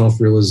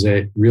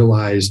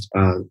self-realized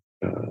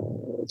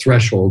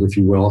threshold, if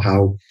you will,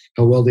 how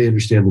well they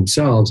understand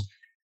themselves,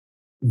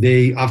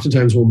 they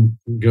oftentimes will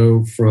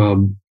go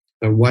from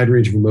a wide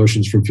range of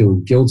emotions, from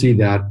feeling guilty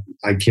that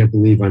I can't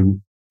believe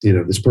I'm,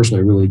 this person,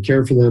 I really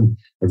care for them,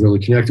 I've really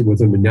connected with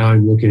them, and now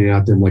I'm looking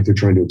at them like they're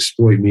trying to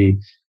exploit me.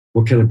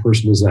 What kind of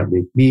person does that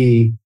make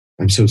me?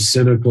 I'm so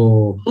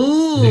cynical.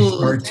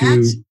 Ooh,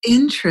 that's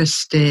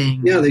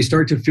interesting. Yeah, they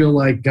start to feel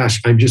like, gosh,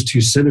 I'm just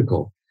too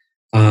cynical.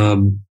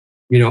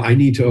 I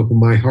need to open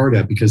my heart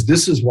up because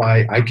this is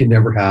why I can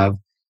never have,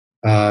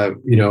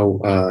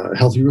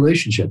 healthy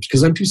relationships,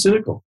 because I'm too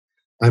cynical.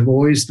 I'm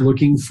always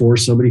looking for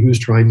somebody who's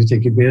trying to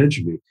take advantage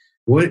of me.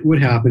 What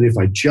would happen if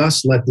I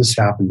just let this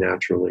happen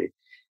naturally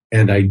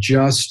and I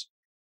just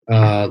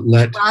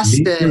let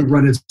nature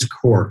run its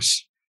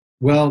course?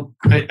 Well,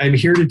 I'm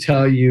here to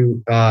tell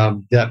you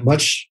that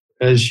much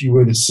as you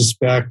would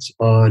suspect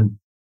on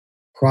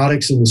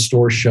products in the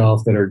store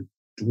shelf that are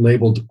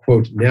labeled,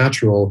 quote,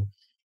 natural,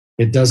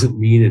 it doesn't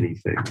mean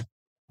anything.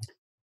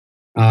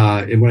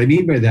 And what I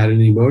mean by that in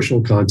an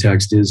emotional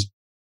context is,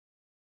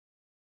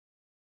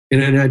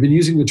 and I've been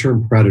using the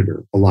term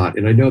predator a lot,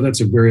 and I know that's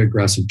a very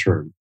aggressive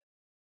term.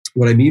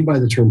 What I mean by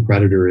the term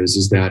predator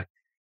is that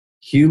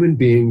human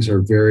beings are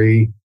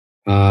very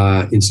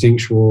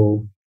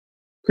instinctual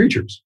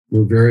creatures.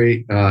 We're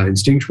very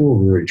instinctual,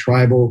 we're very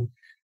tribal.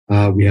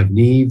 We have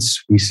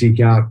needs, we seek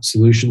out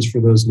solutions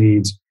for those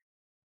needs.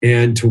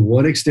 And to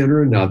one extent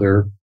or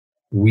another,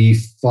 we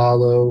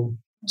follow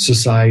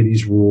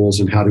society's rules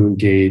and how to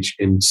engage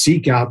and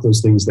seek out those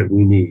things that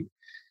we need.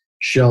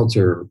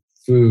 Shelter,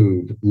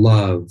 food,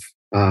 love,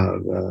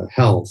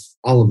 health,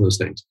 all of those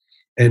things.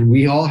 And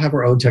we all have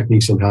our own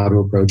techniques on how to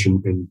approach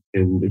and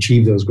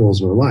achieve those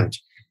goals in our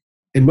lives.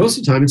 And most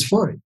of the time it's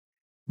fine.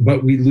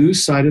 But we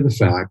lose sight of the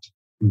fact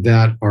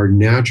that our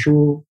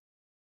natural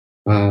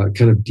kind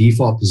of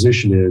default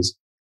position is,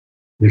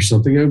 there's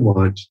something I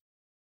want,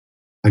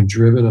 I'm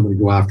driven, I'm going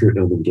to go after it,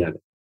 and I'm going to get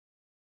it.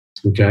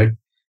 Okay?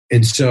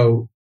 And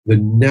so the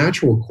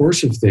natural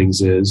course of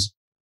things is,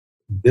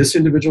 this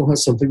individual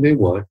has something they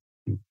want,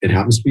 it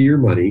happens to be your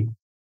money,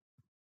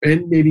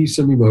 and maybe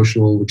some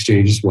emotional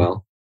exchange as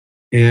well,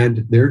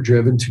 and they're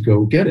driven to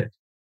go get it.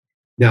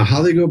 Now,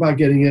 how they go about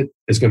getting it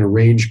is going to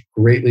range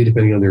greatly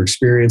depending on their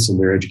experience and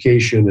their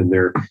education and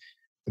their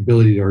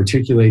ability to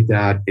articulate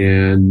that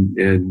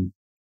and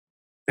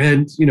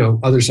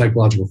other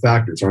psychological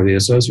factors. Are they a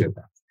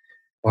sociopath?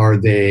 Are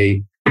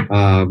they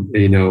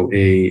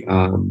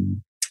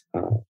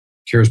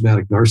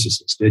charismatic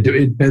narcissist? It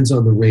depends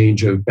on the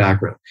range of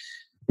background.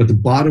 But the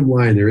bottom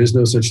line, there is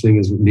no such thing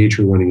as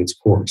nature running its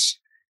course.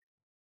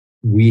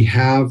 We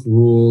have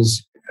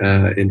rules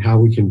in how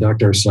we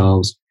conduct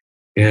ourselves,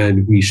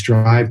 and we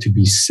strive to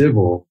be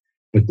civil,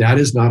 but that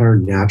is not our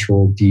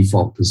natural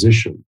default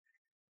position.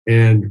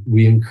 And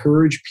we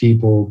encourage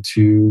people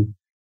to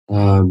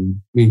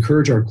we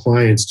encourage our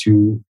clients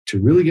to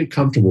really get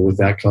comfortable with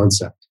that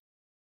concept.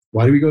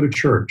 Why do we go to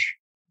church?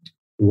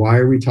 Why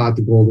are we taught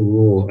the golden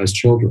rule as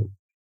children?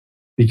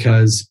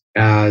 Because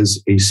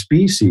as a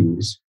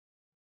species,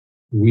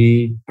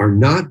 we are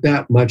not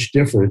that much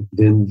different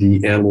than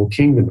the animal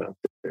kingdom out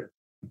there.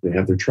 They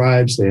have their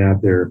tribes, they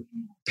have their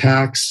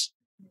packs.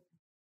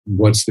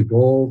 What's the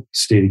goal?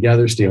 Stay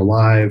together, stay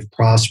alive,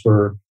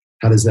 prosper.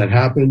 How does that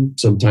happen?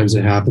 Sometimes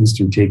it happens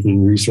through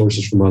taking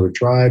resources from other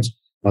tribes,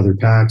 other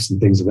packs, and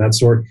things of that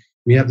sort.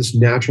 We have this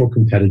natural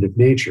competitive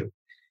nature.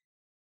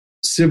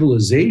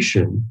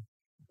 Civilization,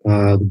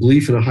 the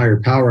belief in a higher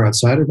power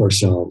outside of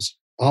ourselves,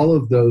 all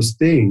of those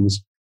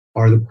things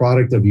are the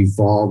product of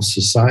evolved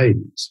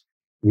societies.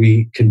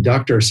 We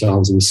conduct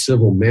ourselves in a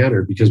civil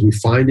manner because we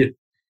find it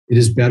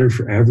is better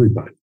for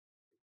everybody.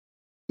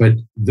 But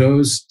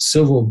those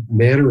civil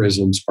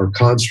mannerisms are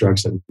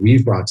constructs that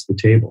we've brought to the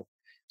table.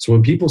 So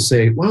when people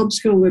say, well, I'm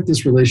just going to let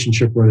this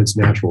relationship run its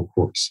natural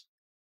course.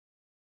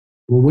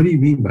 Well, what do you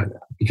mean by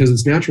that? Because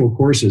its natural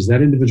course is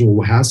that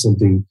individual has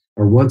something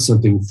or wants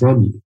something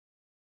from you.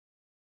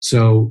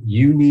 So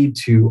you need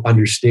to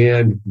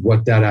understand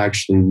what that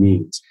actually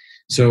means.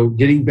 So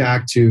getting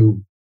back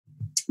to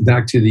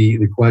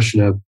the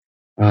question of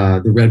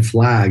the red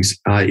flags,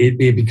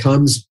 it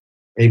becomes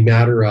a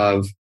matter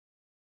of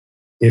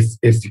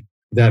if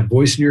that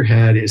voice in your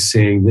head is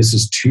saying this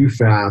is too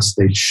fast,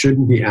 they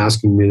shouldn't be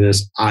asking me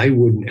this, I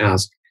wouldn't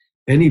ask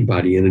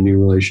anybody in a new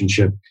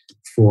relationship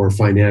for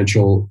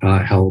financial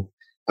help.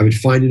 I would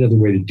find another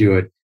way to do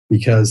it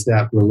because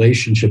that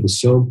relationship is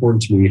so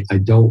important to me. I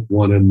don't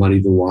want to muddy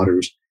the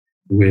waters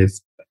with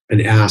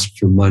an ask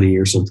for money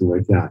or something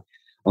like that.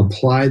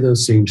 Apply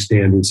those same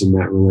standards in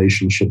that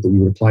relationship that you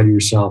would apply to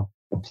yourself,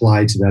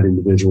 apply to that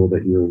individual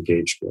that you're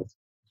engaged with.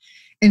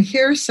 And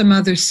here are some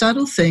other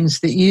subtle things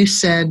that you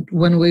said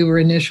when we were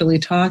initially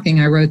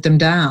talking. I wrote them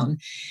down.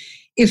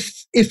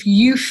 If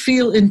you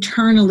feel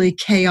internally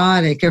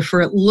chaotic, if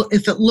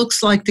it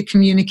looks like the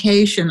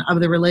communication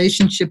of the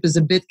relationship is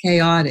a bit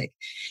chaotic,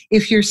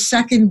 if you're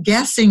second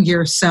guessing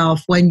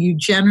yourself when you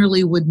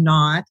generally would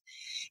not,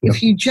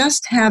 if you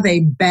just have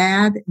a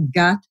bad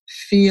gut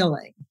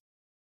feeling,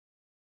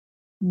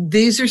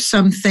 these are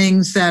some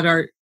things that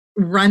are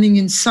running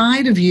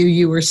inside of you,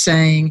 you were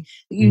saying,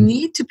 that you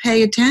need to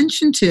pay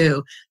attention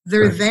to.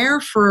 They're there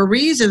for a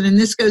reason. And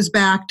this goes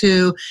back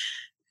to,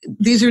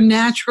 these are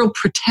natural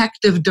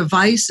protective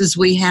devices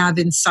we have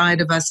inside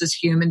of us as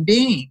human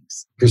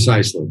beings.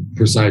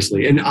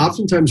 Precisely. And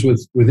oftentimes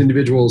with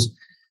individuals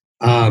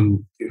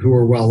who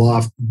are well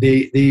off,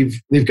 they've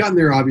gotten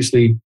there,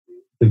 obviously,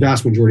 the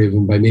vast majority of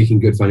them, by making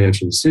good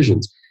financial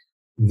decisions.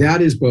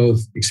 That is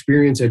both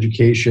experience,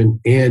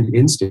 education, and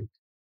instinct.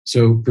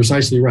 So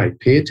precisely right.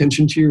 Pay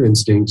attention to your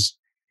instincts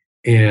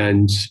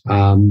and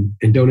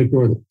don't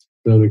ignore them.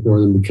 Don't ignore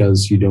them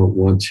because you don't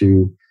want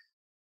to.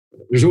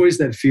 There's always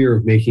that fear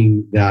of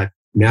making that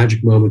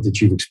magic moment that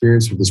you've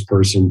experienced with this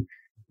person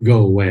go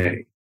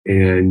away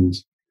and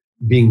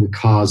being the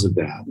cause of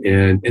that.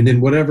 And then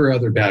whatever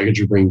other baggage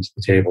you bring to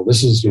the table.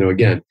 This is,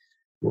 again,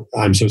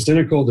 I'm so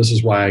cynical. This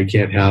is why I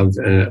can't have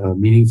a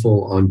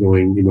meaningful,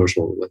 ongoing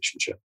emotional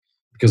relationship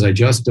because I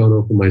just don't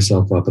open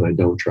myself up and I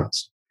don't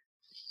trust.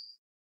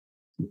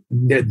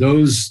 That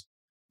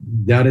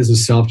is a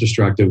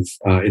self-destructive,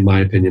 in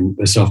my opinion,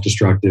 a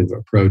self-destructive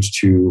approach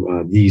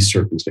to these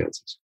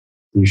circumstances.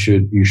 You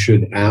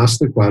should ask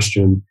the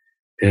question,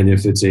 and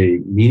if it's a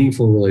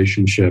meaningful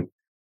relationship,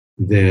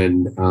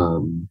 then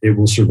it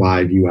will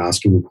survive you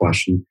asking the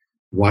question,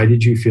 why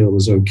did you feel it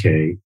was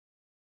okay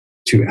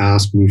to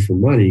ask me for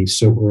money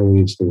so early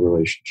into the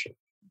relationship?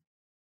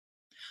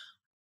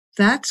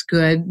 That's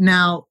good.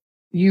 Now,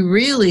 you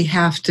really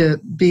have to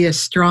be a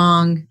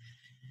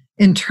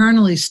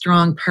internally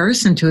strong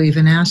person to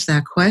even ask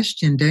that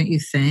question, don't you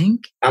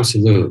think?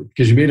 Absolutely,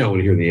 because you may not want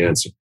to hear the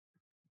answer.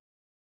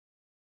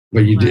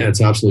 But that's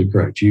absolutely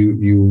correct.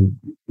 You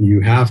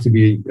have to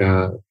be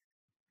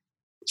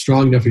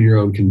strong enough in your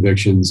own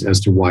convictions as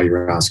to why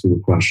you're asking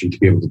the question to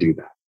be able to do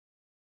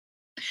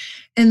that.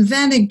 And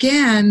then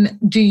again,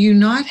 do you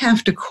not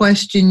have to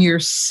question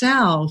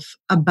yourself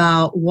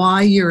about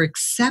why you're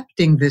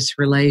accepting this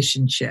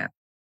relationship?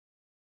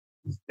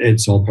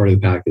 It's all part of the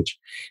package.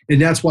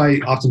 And that's why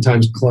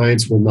oftentimes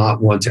clients will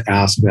not want to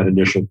ask that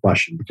initial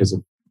question, because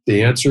if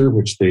the answer,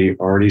 which they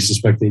already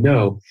suspect they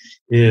know,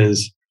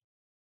 is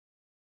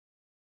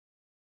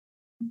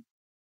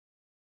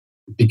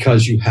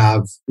because you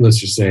have, let's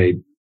just say,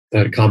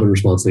 a common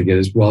response they get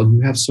is, well,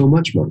 you have so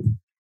much money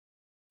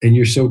and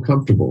you're so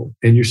comfortable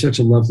and you're such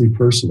a lovely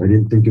person. I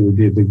didn't think it would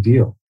be a big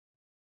deal.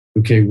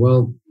 Okay,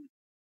 well,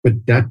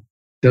 but that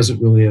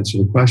doesn't really answer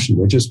the question.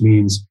 That just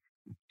means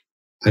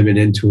I'm an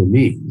end to a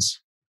means.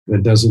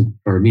 That doesn't,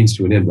 or a means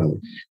to an end, rather.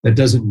 That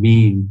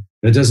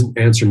doesn't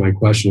answer my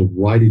question of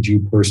why did you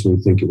personally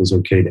think it was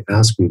okay to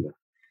ask me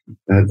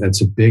that?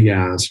 That's a big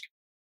ask.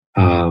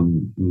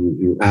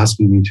 You're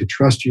asking me to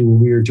trust you when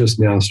we are just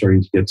now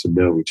starting to get to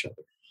know each other.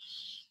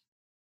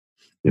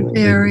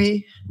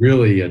 Very.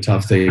 Really a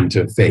tough thing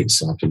to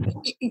face often.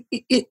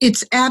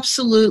 It's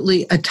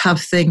absolutely a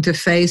tough thing to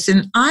face.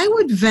 And I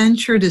would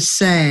venture to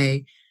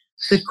say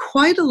that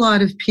quite a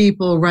lot of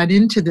people run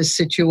into this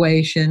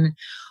situation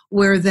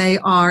where they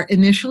are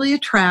initially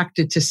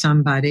attracted to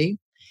somebody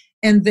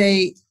and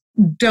they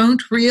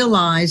don't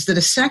realize that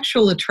a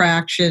sexual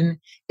attraction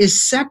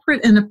is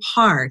separate and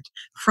apart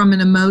from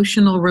an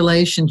emotional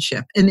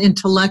relationship, an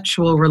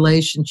intellectual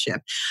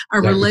relationship,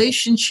 a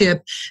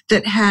relationship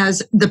that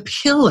has the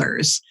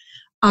pillars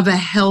of a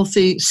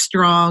healthy,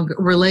 strong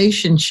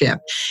relationship.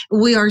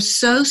 We are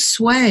so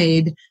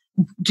swayed,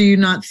 do you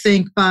not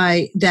think,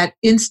 by that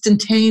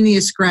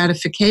instantaneous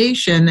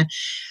gratification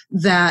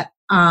that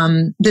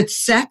that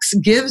sex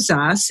gives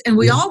us, and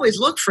we always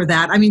look for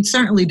that. I mean,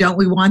 certainly, don't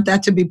we want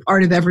that to be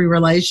part of every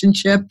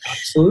relationship?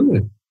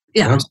 Absolutely.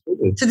 Yeah.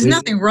 Absolutely. So there's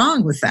nothing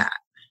wrong with that.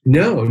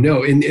 No.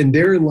 And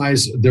therein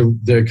lies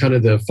the kind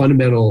of the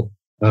fundamental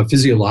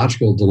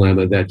physiological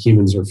dilemma that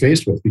humans are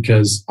faced with,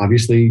 because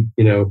obviously,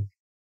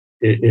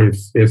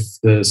 if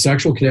the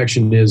sexual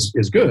connection is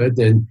good,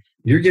 then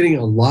you're getting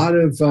a lot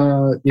of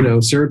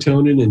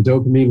serotonin and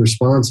dopamine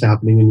response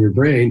happening in your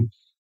brain,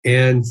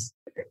 and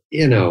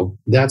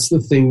that's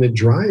the thing that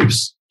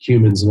drives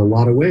humans in a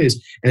lot of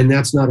ways, and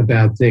that's not a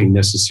bad thing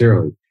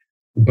necessarily.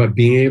 But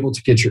being able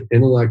to get your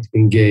intellect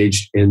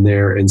engaged in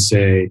there and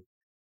say,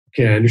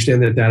 okay, I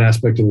understand that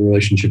aspect of the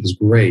relationship is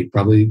great,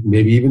 probably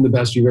maybe even the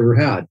best you've ever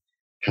had.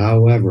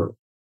 However,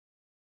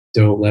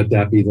 don't let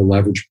that be the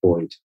leverage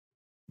point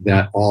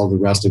that all the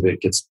rest of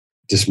it gets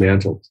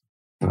dismantled,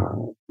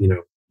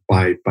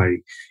 by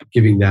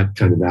giving that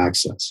kind of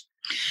access.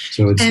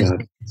 So it's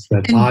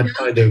that odd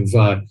kind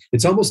of,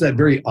 it's almost that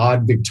very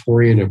odd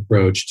Victorian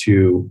approach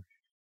to,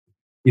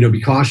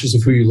 be cautious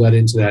of who you let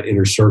into that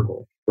inner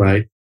circle,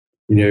 right?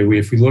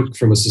 If we look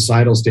from a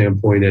societal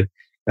standpoint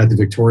at the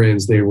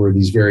Victorians, they were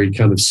these very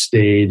kind of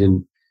staid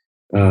and,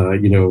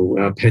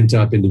 pent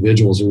up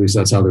individuals, or at least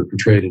that's how they're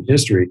portrayed in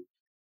history.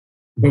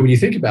 But when you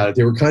think about it,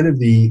 they were kind of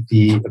the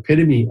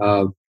epitome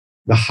of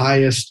the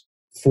highest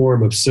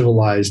form of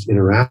civilized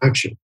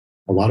interaction.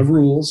 A lot of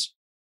rules.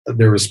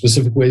 There were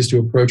specific ways to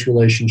approach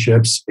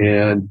relationships,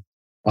 and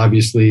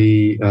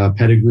obviously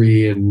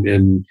pedigree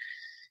and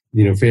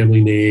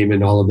family name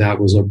and all of that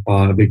was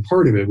a big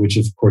part of it, which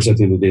of course at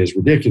the end of the day is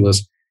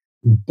ridiculous.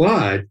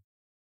 But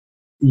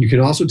you can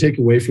also take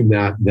away from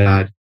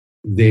that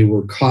they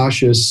were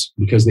cautious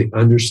because they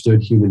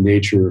understood human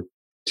nature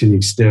to the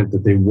extent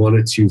that they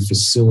wanted to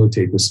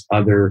facilitate this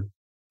other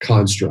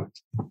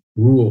construct.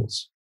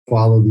 Rules,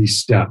 follow these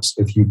steps.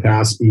 If you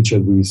pass each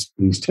of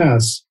these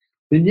tests,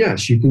 then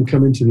yes, you can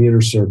come into the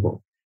inner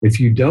circle. If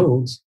you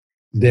don't,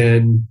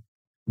 then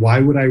why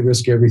would I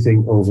risk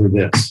everything over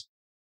this?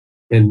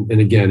 And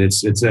again,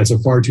 that's a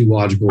far too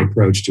logical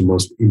approach to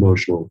most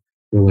emotional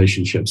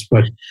relationships.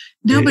 But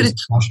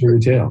it's a cautionary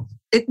tale.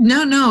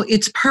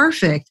 It's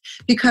perfect,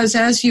 because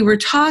as you were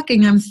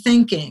talking, I'm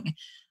thinking,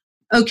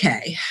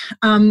 okay,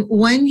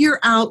 when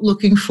you're out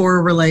looking for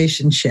a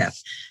relationship,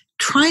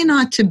 try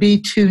not to be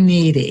too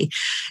needy.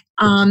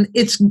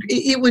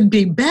 It would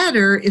be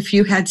better if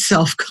you had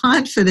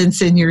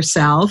self-confidence in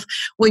yourself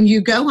when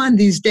you go on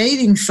these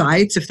dating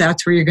sites, if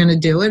that's where you're going to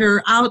do it,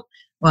 or out.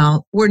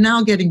 Well, we're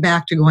now getting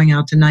back to going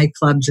out to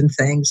nightclubs and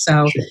things.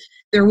 So sure.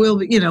 There will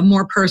be,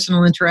 more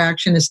personal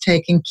interaction is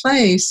taking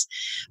place,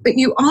 but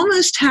you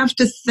almost have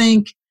to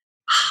think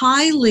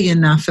highly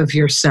enough of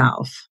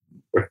yourself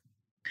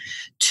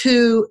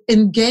to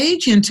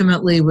engage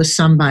intimately with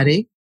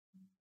somebody,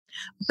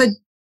 but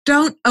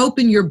don't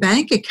open your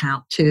bank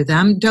account to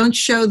them. Don't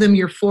show them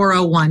your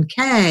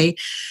 401k.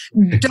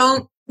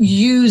 Don't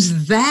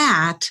use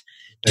that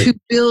to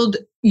build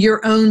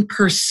your own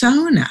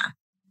persona.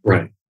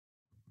 Right.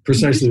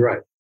 Precisely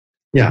right.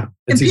 Yeah.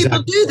 And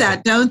people do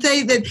that, don't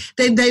they?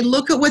 They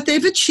look at what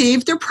they've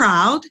achieved. They're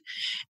proud.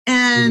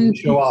 And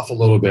show off a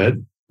little bit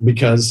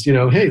because,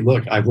 hey,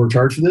 look, I've worked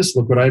hard for this.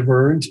 Look what I've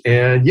earned.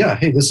 And yeah,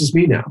 hey, this is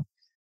me now.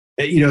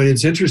 And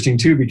it's interesting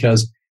too,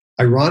 because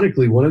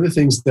ironically, one of the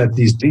things that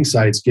these dating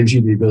sites gives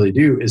you the ability to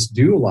do is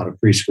do a lot of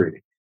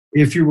pre-screening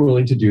if you're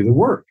willing to do the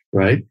work,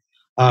 right?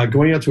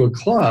 Going out to a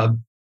club,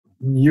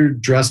 you're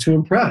dressed to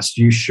impress.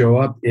 You show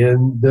up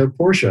in the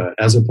Porsche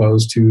as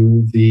opposed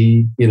to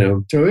the,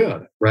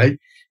 Toyota, right?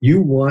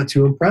 You want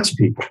to impress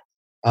people.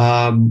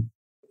 Even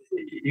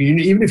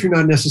if you're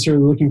not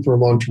necessarily looking for a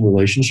long-term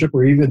relationship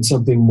or even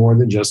something more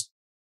than just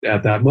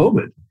at that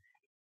moment.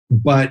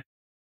 But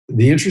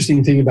the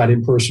interesting thing about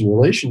in-person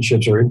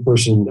relationships or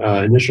in-person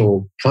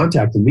initial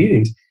contact and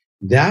meetings,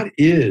 that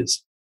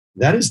is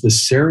the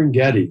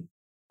Serengeti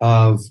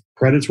of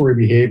predatory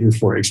behavior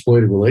for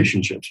exploitive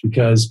relationships,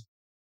 because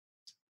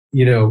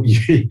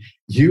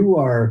you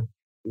are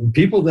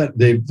people that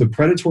the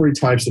predatory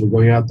types that are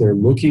going out there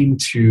looking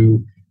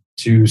to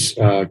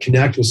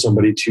connect with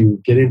somebody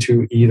to get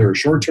into either a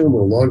short-term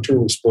or long-term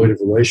exploitive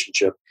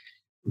relationship.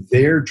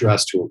 They're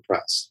dressed to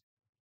impress.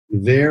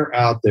 They're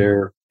out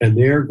there and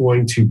they're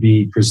going to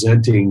be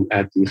presenting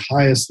at the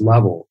highest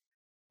level,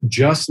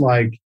 just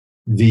like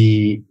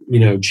the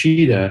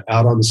cheetah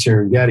out on the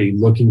Serengeti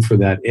looking for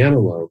that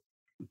antelope,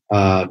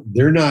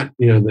 they're not,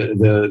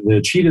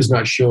 the cheetah's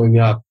not showing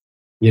up,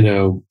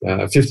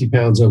 50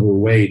 pounds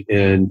overweight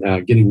and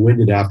getting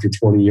winded after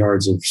 20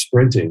 yards of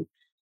sprinting.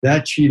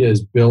 That cheetah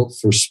is built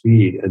for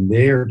speed, and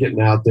they are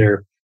getting out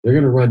there. They're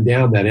going to run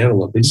down that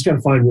antelope. They just got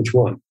to find which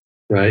one,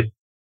 right?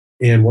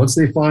 And once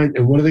they find,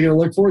 and what are they going to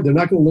look for? They're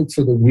not going to look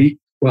for the weak.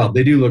 Well,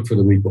 they do look for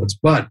the weak ones,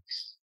 but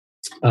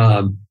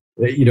to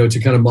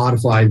kind of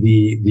modify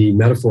the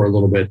metaphor a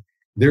little bit,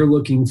 they're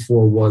looking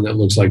for one that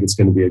looks like it's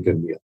going to be a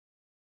good meal,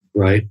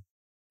 right?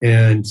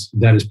 And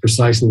that is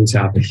precisely what's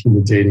happening in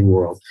the dating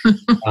world.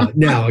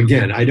 Now,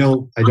 again, I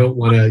don't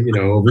want to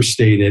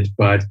overstate it,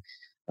 but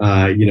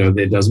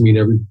that doesn't mean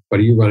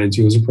everybody you run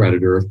into is a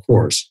predator, of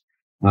course.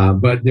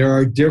 But there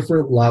are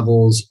different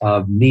levels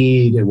of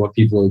need and what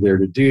people are there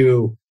to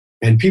do.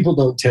 And people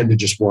don't tend to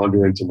just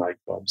wander into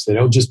nightclubs. They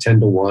don't just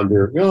tend to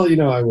wander. Well,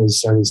 I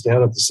was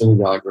down at the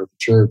synagogue or at the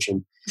church,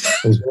 and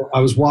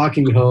I was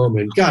walking home,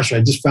 and gosh,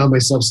 I just found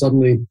myself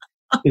suddenly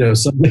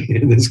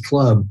in this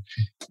club,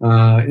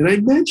 and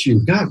I met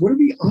you. God, what are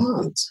the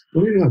odds?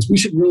 What are the odds? We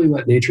should really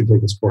let nature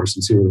take its course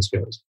and see where this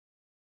goes.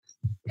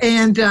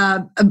 And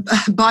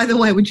by the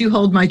way, would you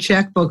hold my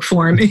checkbook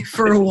for me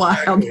for a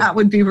while? That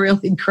would be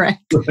really great.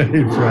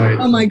 Right.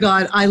 Oh my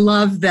God, I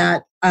love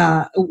that.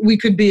 We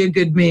could be a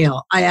good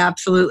meal. I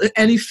absolutely,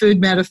 any food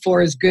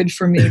metaphor is good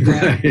for me.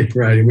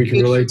 Right, and we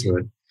can relate to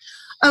it.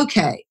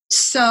 Okay,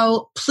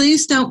 so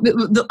please don't,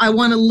 I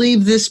want to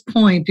leave this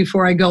point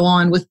before I go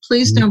on with,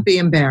 please don't be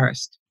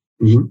embarrassed.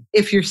 Mm-hmm.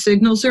 If your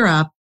signals are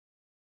up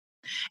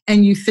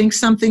and you think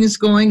something is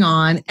going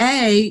on,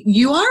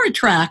 you are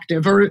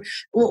attractive,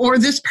 or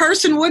this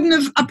person wouldn't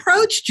have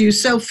approached you,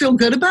 so feel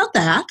good about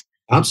that.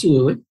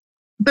 Absolutely.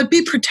 But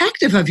be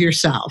protective of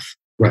yourself.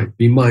 Right,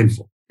 be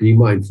mindful. Be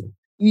mindful.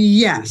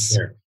 Yes.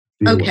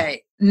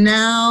 Okay.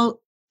 Now,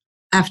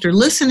 after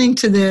listening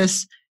to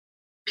this,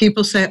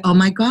 people say, oh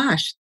my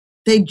gosh,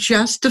 Barry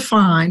just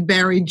defined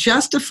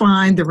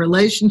the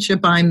relationship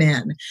I'm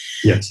in.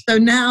 Yes. So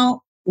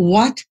now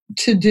what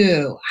to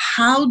do?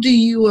 How do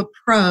you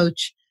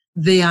approach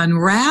the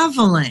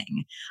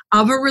unraveling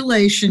of a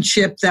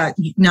relationship that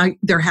now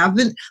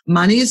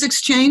money has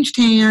exchanged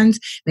hands,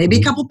 maybe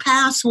a couple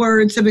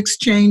passwords have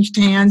exchanged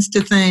hands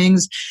to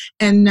things,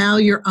 and now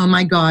you're, oh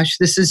my gosh,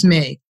 this is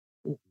me.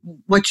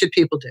 What should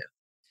people do?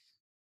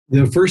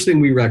 The first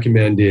thing we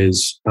recommend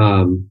is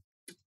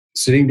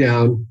sitting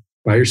down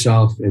by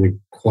yourself in a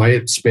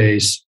quiet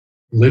space,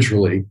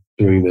 literally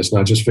doing this,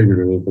 not just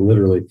figuratively, but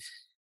literally,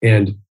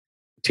 and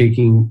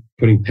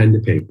putting pen to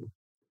paper.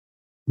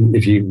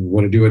 If you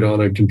want to do it on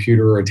a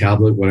computer or a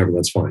tablet, whatever,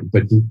 that's fine.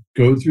 But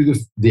go through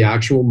the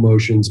actual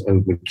motions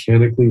of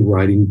mechanically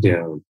writing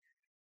down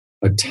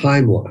a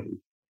timeline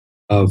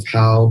of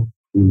how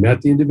you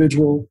met the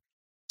individual,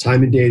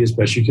 time and date as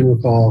best you can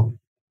recall,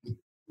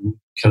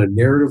 kind of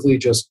narratively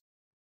just,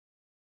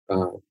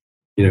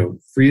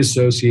 free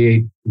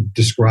associate,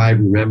 describe,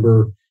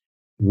 remember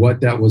what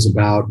that was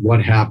about,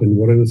 what happened,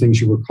 what are the things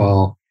you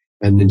recall,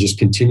 and then just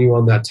continue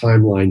on that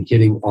timeline,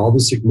 hitting all the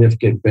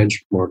significant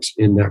benchmarks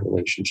in that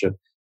relationship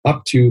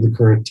up to the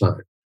current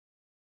time.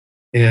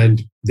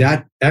 And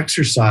that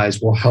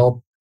exercise will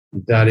help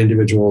that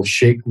individual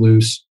shake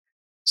loose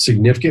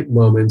significant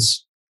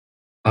moments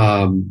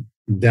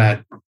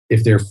that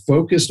if they're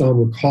focused on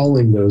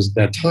recalling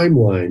that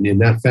timeline in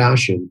that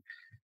fashion,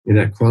 in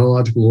that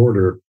chronological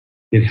order,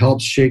 it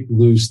helps shake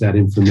loose that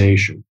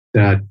information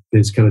that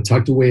is kind of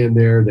tucked away in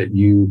there that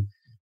you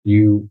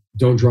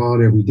don't draw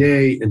on every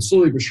day, and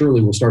slowly but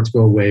surely will start to go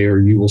away, or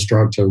you will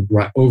start to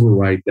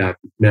overwrite that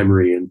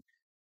memory and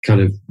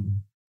kind of,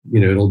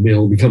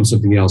 it'll become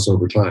something else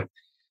over time.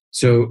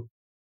 So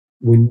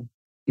when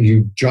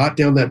you jot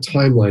down that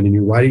timeline and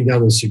you're writing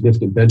down those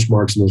significant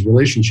benchmarks in those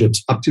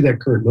relationships up to that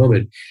current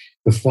moment,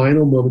 the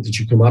final moment that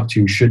you come up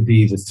to should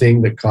be the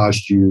thing that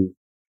caused you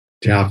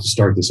to have to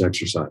start this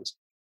exercise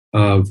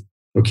of,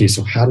 okay,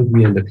 so how did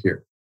we end up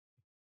here?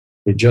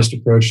 They just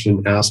approached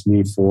and asked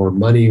me for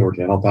money or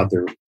to help out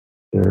their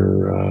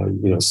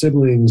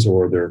siblings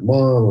or their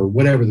mom or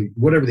whatever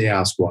the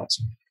ask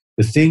was.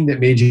 The thing that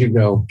made you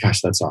go,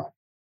 gosh, that's odd.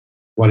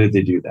 Why did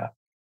they do that?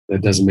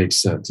 That doesn't make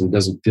sense. It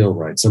doesn't feel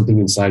right. Something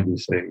inside me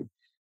saying,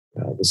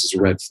 this is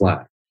a red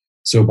flag.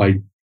 So by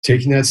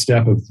taking that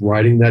step of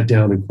writing that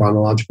down in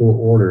chronological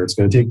order, it's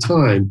going to take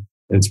time,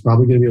 and it's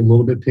probably going to be a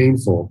little bit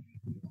painful,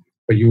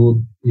 but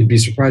you'd be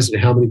surprised at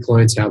how many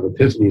clients have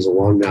epiphanies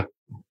along that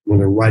when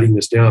they're writing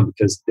this down,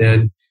 because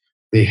then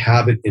they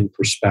have it in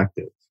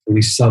perspective, at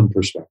least some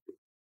perspective.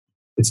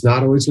 It's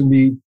not always going to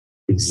be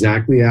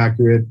exactly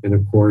accurate, and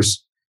of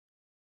course,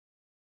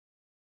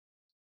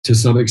 to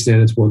some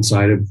extent, it's one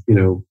side of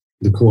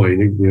the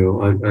coin.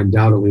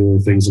 Undoubtedly, there are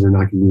things that are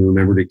not going to be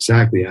remembered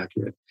exactly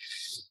accurate,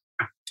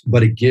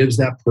 but it gives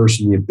that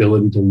person the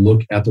ability to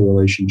look at the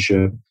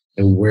relationship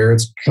and where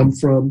it's come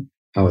from,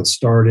 how it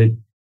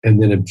started,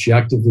 and then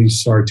objectively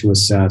start to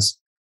assess: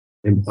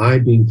 am I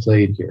being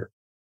played here?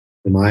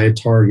 Am I a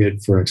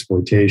target for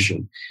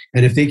exploitation?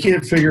 And if they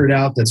can't figure it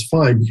out, that's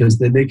fine, because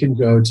then they can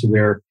go to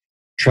their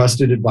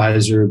trusted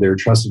advisor, their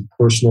trusted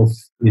personal,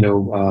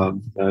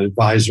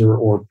 advisor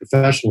or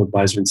professional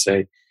advisor, and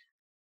say,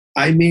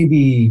 I may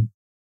be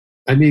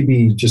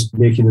just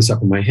making this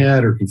up in my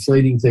head or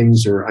conflating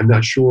things, or I'm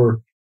not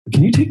sure.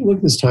 Can you take a look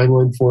at this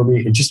timeline for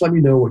me and just let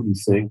me know what you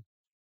think?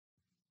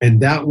 And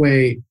that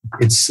way,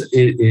 it's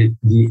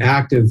the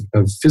act of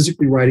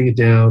physically writing it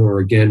down, or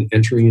again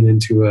entering it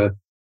into a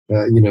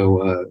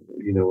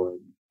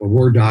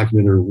Word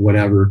document or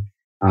whatever,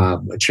 a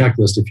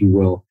checklist, if you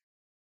will,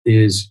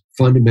 is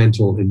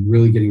fundamental in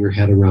really getting your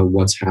head around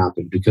what's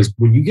happened. Because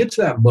when you get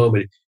to that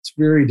moment, it's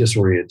very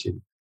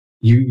disorienting.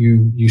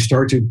 You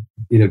start to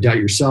doubt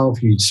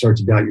yourself. You start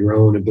to doubt your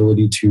own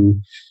ability to.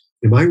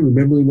 Am I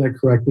remembering that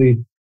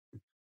correctly?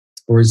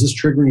 Or is this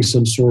triggering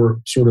some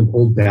sort of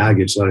old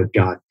baggage that I've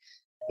got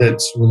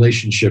that's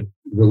relationship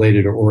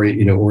related or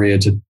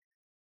oriented?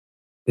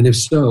 And if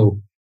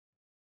so,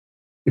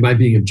 am I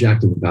being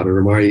objective about it, or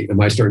am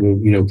I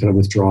starting to kind of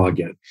withdraw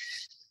again?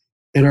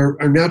 And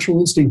our natural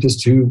instinct is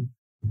to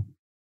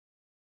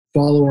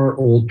follow our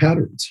old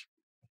patterns.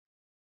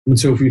 And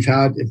so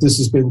if this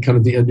has been kind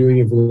of the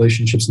undoing of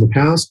relationships in the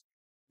past,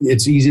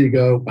 it's easy to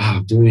go,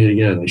 I'm doing it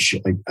again. I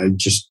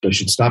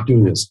should stop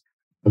doing this.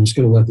 I'm just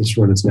going to let this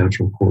run its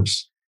natural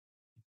course.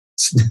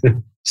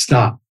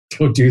 Stop.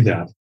 Don't do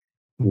that.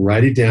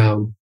 Write it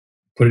down,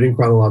 put it in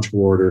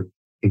chronological order,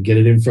 and get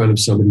it in front of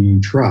somebody you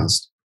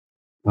trust,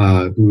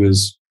 who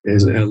is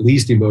at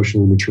least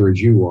emotionally mature as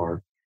you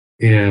are,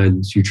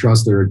 and you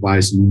trust their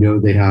advice,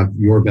 and they have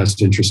your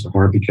best interest at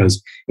heart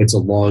because it's a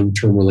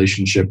long-term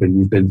relationship and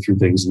you've been through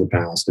things in the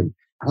past, and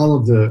all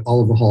of the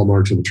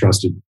hallmarks of a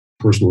trusted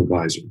personal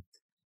advisor.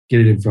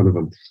 Get it in front of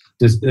them.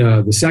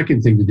 The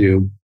second thing to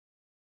do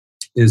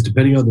is,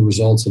 depending on the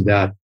results of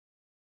that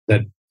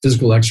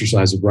physical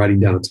exercise of writing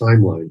down a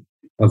timeline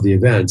of the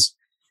events,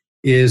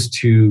 is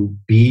to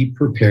be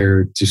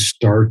prepared to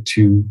start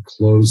to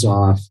close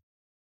off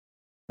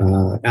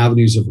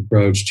avenues of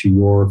approach to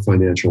your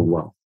financial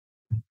wealth.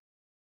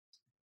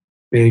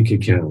 Bank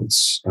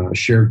accounts,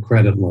 shared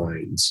credit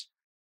lines,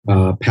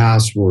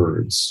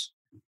 passwords,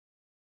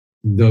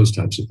 those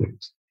types of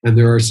things. And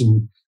there are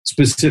some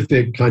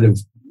specific kind of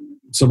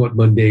somewhat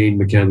mundane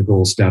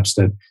mechanical steps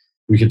that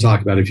we can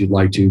talk about if you'd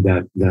like to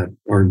that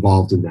are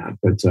involved in that.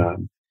 But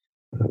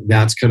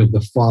that's kind of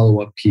the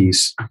follow-up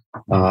piece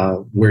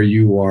where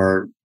you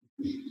are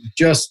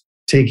just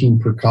taking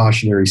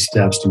precautionary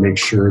steps to make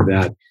sure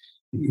that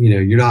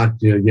you're not,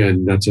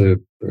 again, not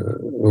to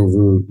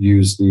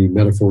overuse the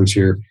metaphors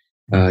here,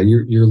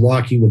 you're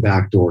locking the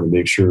back door to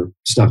make sure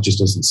stuff just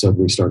doesn't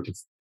suddenly start to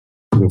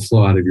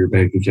flow out of your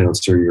bank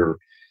accounts or your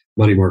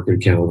money market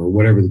account or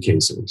whatever the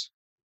case is.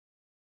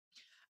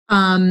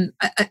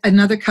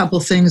 Another couple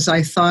things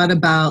I thought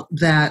about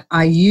that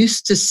I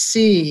used to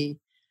see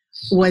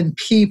when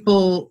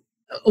people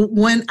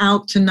went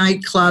out to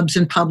nightclubs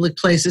and public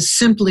places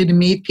simply to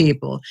meet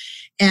people.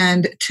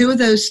 And two of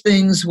those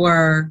things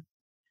were,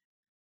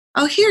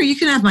 oh, here, you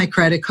can have my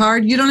credit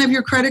card. You don't have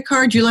your credit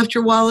card? You left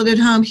your wallet at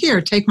home?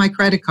 Here, take my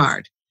credit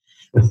card.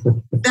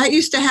 That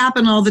used to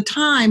happen all the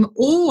time.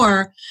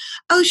 Or,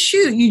 oh,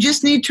 shoot, you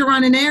just need to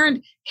run an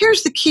errand.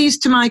 Here's the keys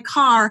to my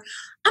car.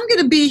 I'm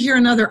going to be here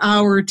another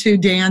hour or two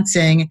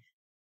dancing.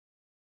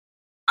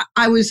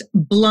 I was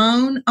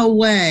blown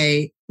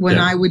away when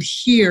I would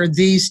hear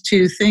these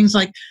two things.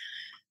 Like,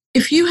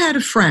 if you had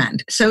a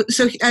friend, so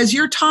as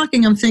you're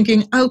talking, I'm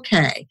thinking,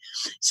 okay,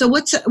 so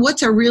what's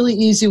a really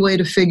easy way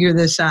to figure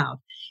this out?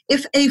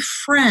 If a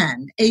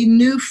friend, a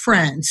new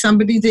friend,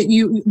 somebody that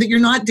you're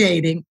not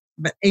dating,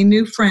 but a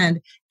new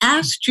friend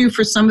asked you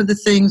for some of the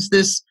things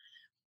this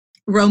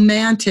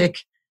romantic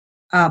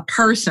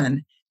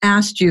person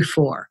asked you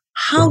for,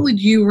 how would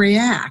you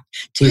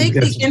react? Take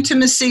the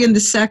intimacy and the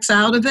sex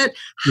out of it.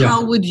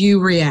 How would you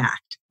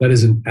react? That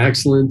is an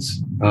excellent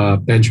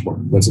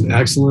benchmark. That's an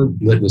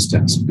excellent litmus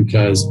test,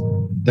 because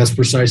that's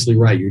precisely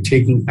right. You're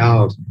taking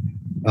out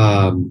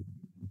the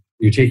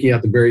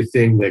very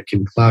thing that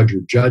can cloud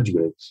your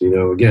judgment.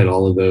 Again,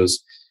 all of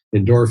those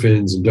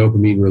endorphins and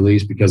dopamine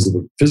release because of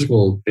the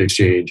physical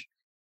exchange.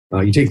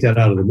 You take that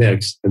out of the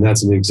mix, and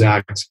that's an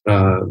exact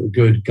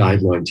good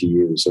guideline to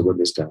use. A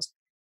litmus test.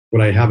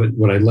 Would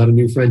I let a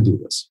new friend do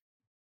this?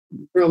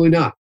 Probably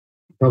not.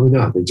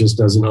 It just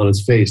doesn't, on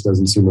its face,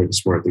 doesn't seem like a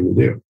smart thing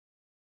to do.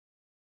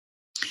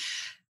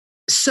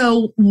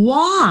 So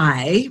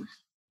why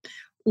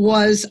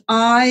was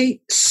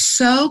I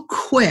so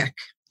quick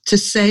to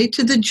say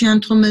to the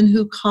gentleman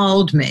who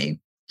called me,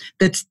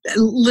 that's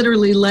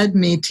literally led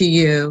me to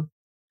you,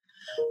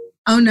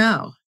 oh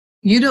no,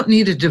 you don't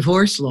need a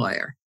divorce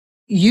lawyer.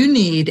 You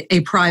need a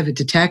private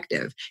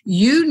detective.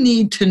 You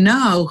need to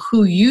know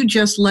who you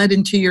just led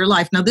into your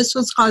life. Now, this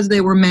was because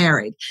they were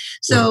married.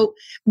 So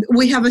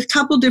we have a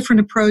couple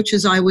different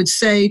approaches, I would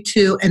say,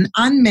 to an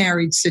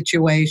unmarried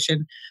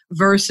situation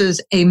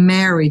versus a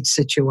married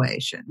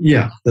situation.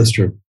 Yeah, that's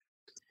true.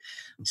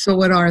 So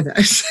what are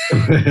those?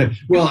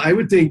 Well, I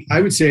would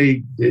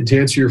say, to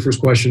answer your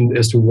first question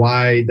as to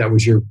why that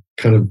was your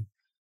kind of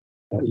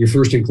your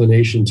first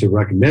inclination to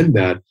recommend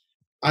that,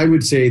 I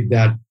would say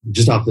that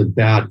just off the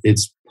bat,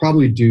 it's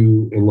probably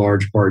due in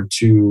large part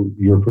to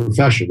your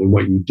profession and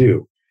what you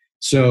do.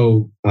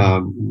 So,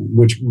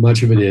 which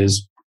much of it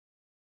is,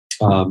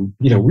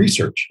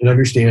 research and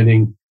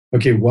understanding,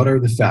 okay, what are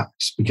the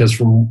facts? Because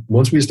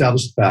once we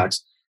establish the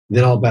facts,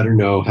 then I'll better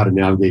know how to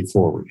navigate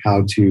forward,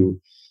 how to,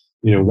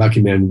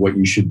 recommend what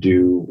you should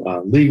do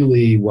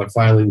legally, what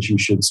filings you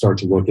should start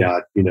to look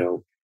at,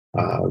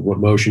 what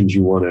motions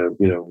you want to,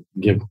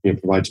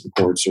 provide to the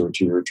courts or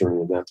to your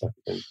attorney and that type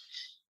of thing.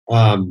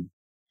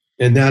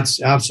 And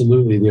that's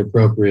absolutely the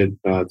appropriate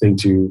thing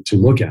to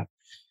look at.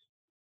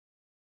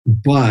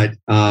 But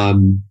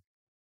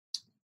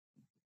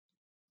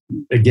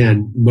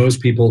again,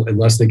 most people,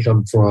 unless they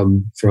come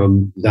from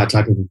that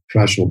type of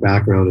professional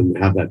background and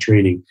have that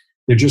training,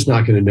 they're just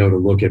not going to know to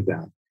look at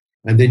that.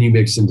 And then you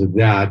mix into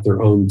that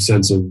their own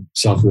sense of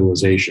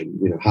self-realization.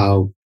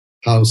 How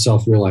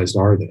self-realized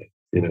are they?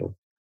 And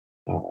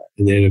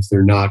then if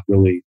they're not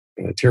really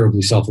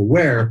terribly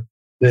self-aware,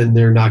 then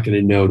they're not going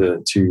to know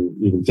to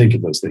even think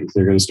of those things.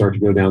 They're going to start to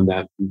go down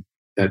that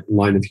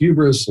line of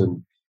hubris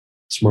and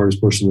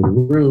smartest person in the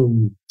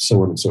room,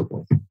 so on and so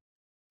forth.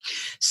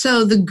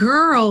 So the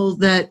girl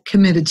that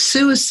committed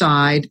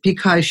suicide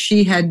because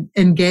she had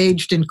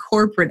engaged in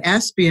corporate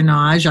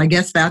espionage, I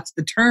guess that's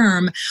the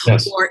term,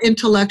 yes. or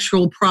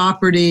intellectual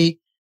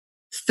property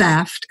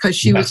theft, because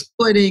she Yes. was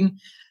putting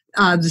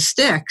the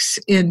sticks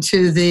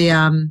into the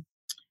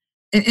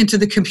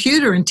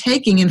computer and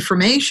taking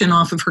information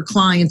off of her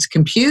clients'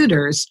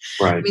 computers.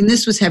 Right. I mean,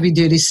 this was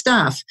heavy-duty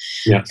stuff.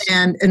 Yes.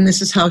 And this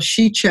is how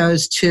she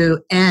chose to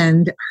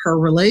end her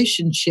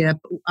relationship,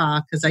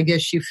 because I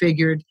guess she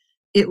figured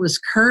it was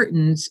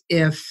curtains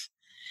if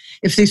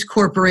these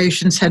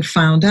corporations had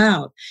found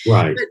out.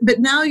 Right.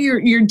 But now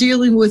you're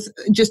dealing with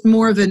just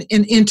more of an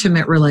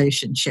intimate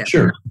relationship.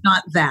 Sure.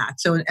 Not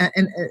that. So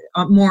and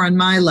more on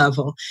my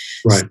level.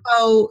 Right.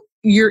 So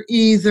you're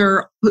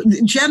either,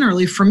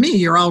 generally for me,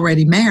 you're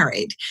already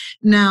married.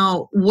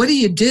 Now, what do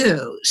you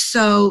do?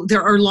 So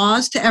there are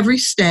laws to every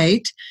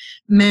state,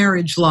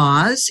 marriage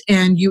laws,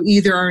 and you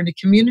either are in a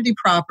community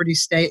property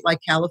state like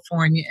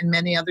California and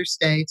many other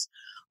states,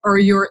 or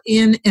you're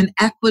in an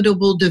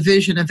equitable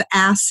division of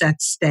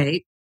assets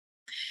state.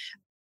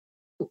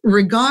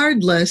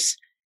 Regardless,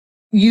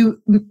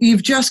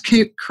 you've just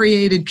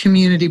created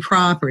community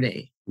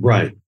property.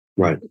 Right.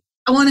 Right.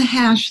 I want to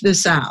hash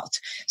this out.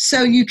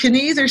 So you can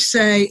either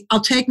say, I'll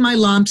take my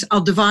lumps,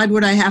 I'll divide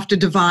what I have to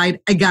divide,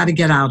 I got to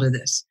get out of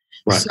this.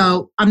 Right.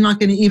 So I'm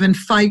not going to even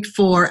fight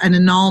for an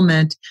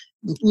annulment.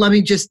 Let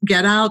me just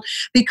get out,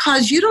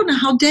 because you don't know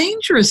how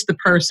dangerous the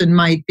person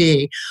might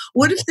be.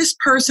 What if this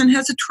person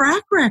has a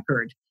track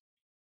record?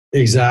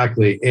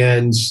 Exactly.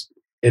 And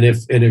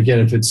if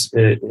it's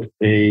a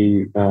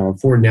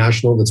foreign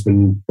national that's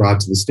been brought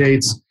to the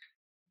States,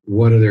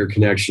 what are their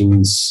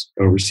connections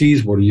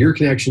overseas? What are your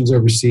connections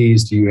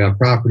overseas? Do you have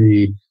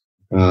property,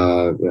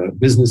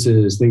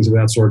 businesses, things of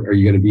that sort? Are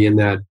you going to be in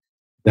that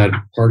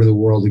part of the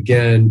world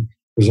again?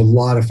 There's a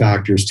lot of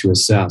factors to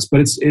assess,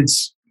 but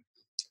it's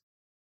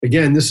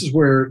again, this is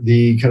where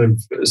the kind of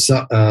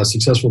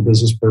successful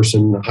business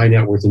person, high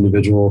net worth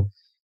individual,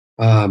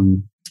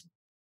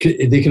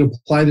 they can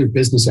apply their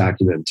business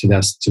acumen to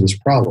this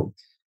problem.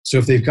 So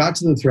if they've got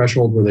to the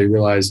threshold where they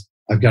realize,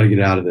 I've got to get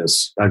out of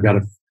this,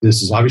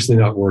 this is obviously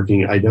not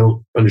working. I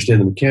don't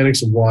understand the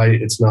mechanics of why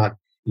it's not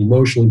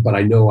emotionally, but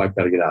I know I've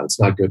got to get out. It's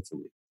not good for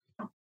me.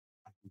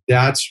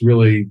 That's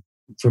really,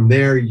 from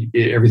there,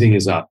 everything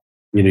is up.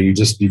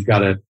 You've got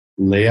to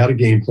lay out a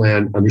game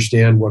plan,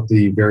 understand what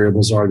the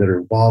variables are that are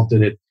involved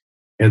in it,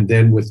 and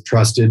then with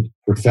trusted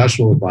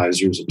professional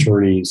advisors,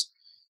 attorneys,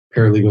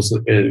 paralegals,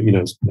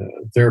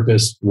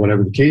 therapists,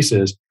 whatever the case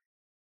is,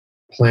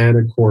 plan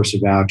a course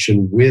of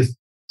action with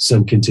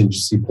some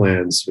contingency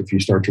plans if you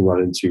start to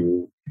run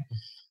into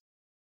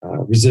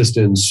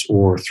resistance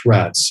or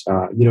threats.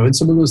 And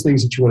some of those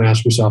things that you want to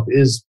ask yourself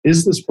is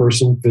this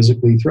person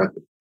physically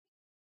threatening?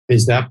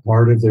 Is that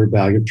part of their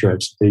bag of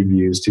tricks that they've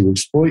used to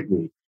exploit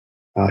me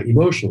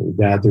emotionally,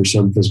 that there's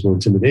some physical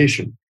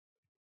intimidation?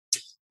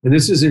 And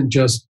this isn't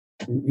just,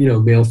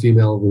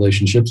 male-female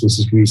relationships. This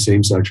is going to be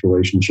same-sex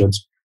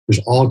relationships. There's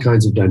all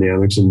kinds of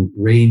dynamics and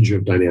range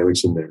of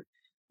dynamics in there.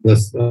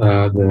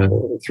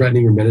 The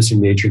threatening or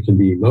menacing nature can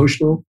be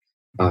emotional,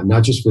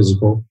 not just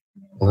physical.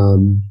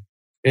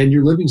 And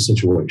your living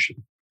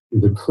situation,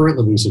 the current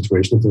living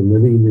situation, if they're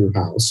living in your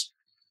house,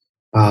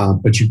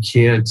 but you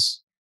can't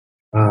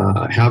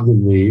have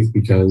them leave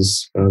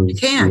because of... You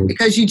can't,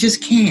 because you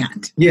just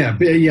can't. Yeah,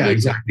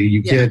 exactly.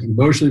 You can't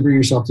emotionally bring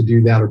yourself to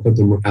do that or put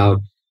them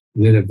out.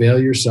 Then avail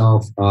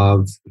yourself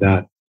of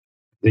that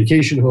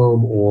vacation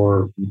home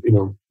or,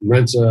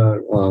 rent a,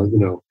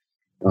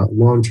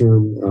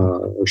 long-term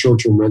or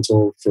short-term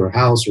rental for a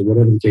house or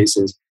whatever the case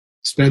is.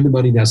 Spend the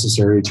money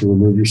necessary to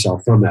remove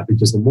yourself from that,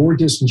 because the more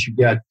distance you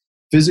get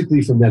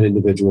physically from that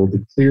individual,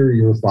 the clearer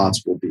your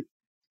thoughts will be,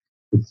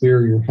 the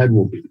clearer your head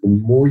will be. The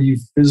more you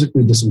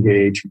physically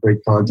disengage,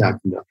 break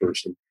contact from that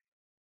person,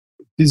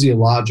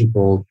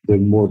 physiological, the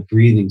more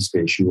breathing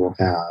space you will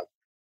have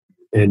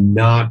and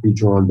not be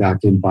drawn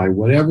back in by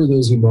whatever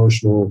those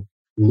emotional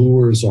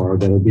lures are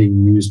that are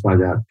being used by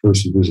that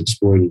person who's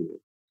exploiting you.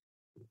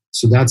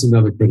 So that's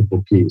another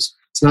critical piece.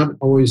 It's not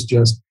always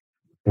just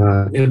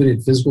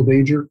imminent physical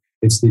danger.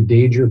 It's the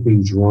danger of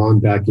being drawn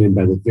back in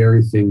by the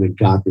very thing that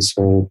got this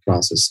whole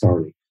process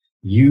started.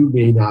 You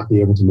may not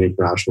be able to make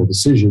rational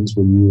decisions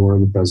when you are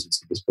in the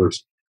presence of this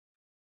person.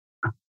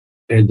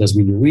 And it doesn't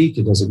mean you're weak.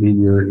 It doesn't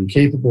mean you're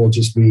incapable. It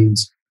just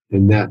means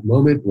in that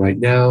moment, right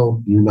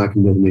now, you're not going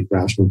to be able to make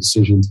rational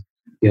decisions.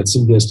 Get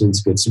some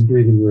distance, get some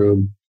breathing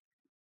room,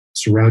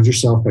 surround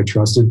yourself by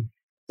trusted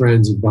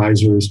friends,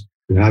 advisors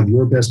who have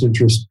your best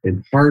interest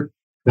in heart,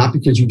 not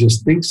because you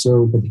just think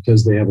so, but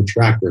because they have a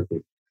track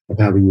record of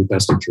having your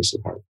best interest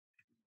at heart.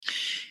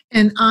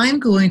 And I'm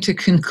going to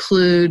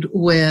conclude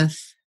with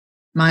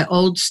my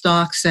old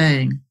stock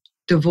saying,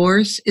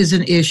 divorce is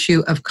an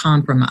issue of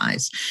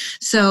compromise.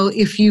 So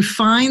if you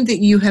find that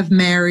you have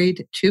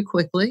married too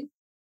quickly,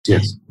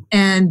 yes,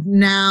 and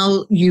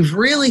now you've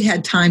really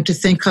had time to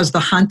think because the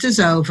hunt is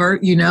over,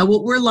 you know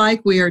what we're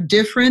like, we are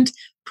different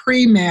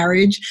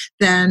pre-marriage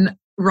than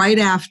right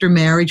after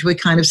marriage. We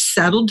kind of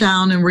settle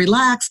down and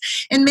relax.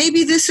 And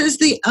maybe this is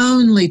the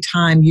only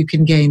time you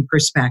can gain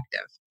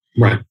perspective.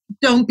 Right.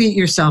 Don't beat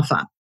yourself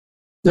up.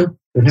 No,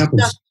 it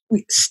happens.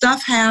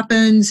 Stuff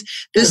happens.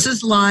 This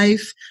is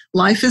life.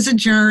 Life is a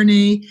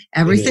journey.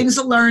 Everything's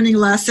a learning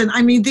lesson.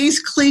 I mean, these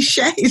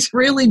cliches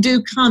really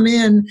do come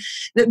in.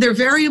 They're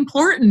very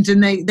important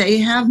and they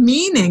have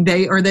meaning.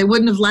 They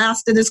wouldn't have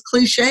lasted as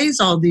cliches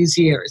all these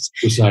years.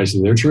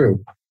 Precisely. They're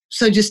true.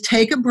 So just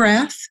take a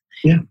breath.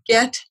 Yeah.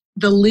 Get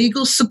the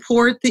legal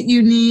support that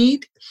you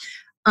need.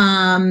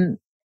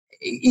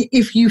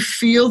 If you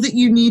feel that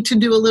you need to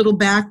do a little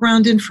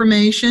background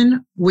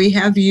information, we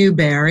have you,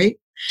 Barry.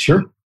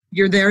 Sure.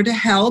 You're there to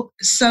help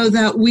so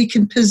that we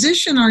can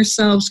position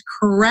ourselves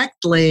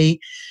correctly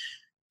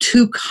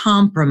to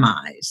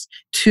compromise,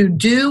 to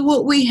do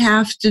what we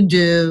have to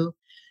do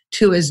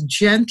to, as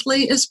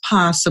gently as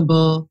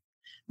possible,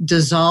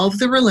 dissolve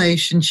the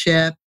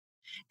relationship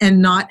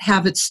and not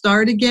have it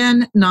start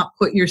again, not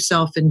put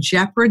yourself in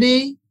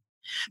jeopardy,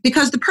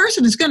 because the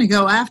person is going to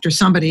go after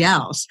somebody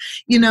else.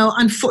 You know,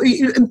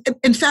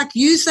 in fact,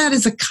 use that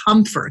as a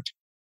comfort.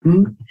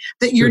 Mm-hmm.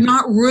 That you're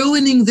not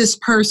ruining this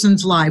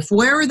person's life.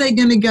 Where are they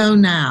going to go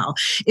now?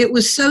 It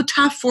was so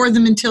tough for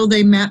them until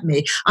they met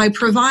me. I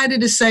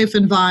provided a safe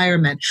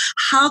environment.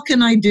 How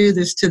can I do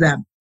this to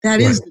them? That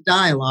is the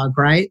dialogue,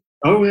 right?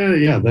 Oh,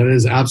 yeah. That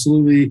is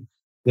absolutely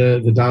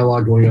the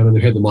dialogue going on in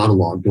their head, the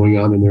monologue going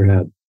on in their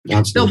head.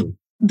 Absolutely.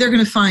 They're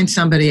going to find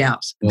somebody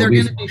else. They're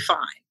going to be fine.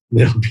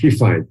 They'll be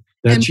fine.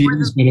 That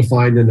cheetah's going to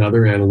find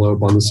another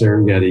antelope on the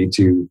Serengeti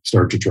to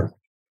start to track.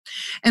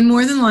 And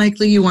more than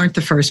likely, you weren't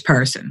the first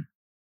person.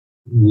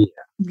 Yeah,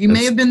 you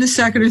may have been the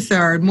second or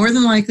third. More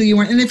than likely, you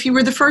weren't. And if you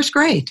were the first,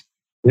 great.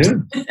 Yeah.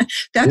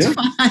 That's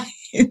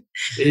fine.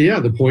 Yeah,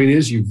 the point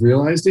is you've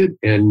realized it,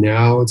 and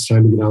now it's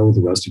time to get on with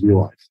the rest of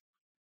your life.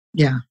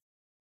 Yeah.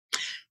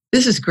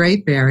 This is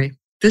great, Barry.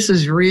 This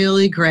is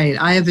really great.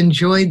 I have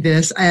enjoyed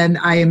this, and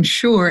I am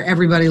sure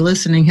everybody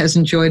listening has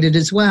enjoyed it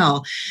as well.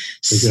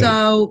 Okay.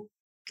 So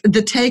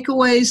the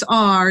takeaways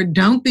are,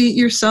 don't beat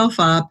yourself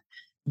up.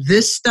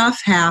 This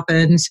stuff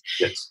happens.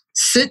 Yes.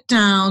 Sit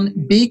down,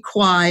 be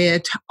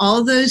quiet,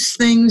 all those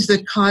things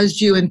that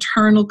caused you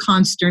internal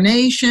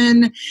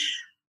consternation,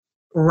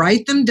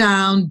 write them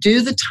down,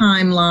 do the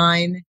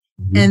timeline,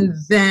 and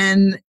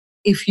then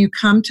if you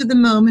come to the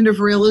moment of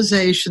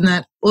realization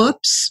that,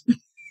 oops,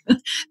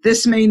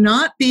 this may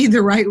not be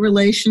the right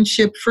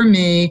relationship for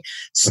me,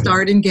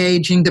 start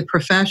engaging the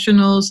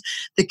professionals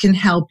that can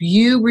help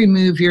you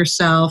remove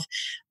yourself,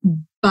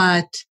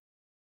 but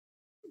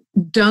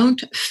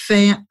don't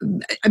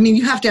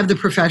you have to have the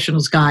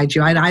professionals guide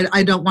you.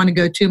 I don't want to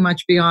go too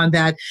much beyond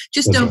that.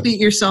 Just don't beat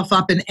yourself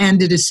up and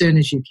end it as soon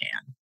as you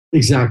can.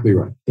 Exactly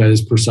right. That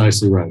is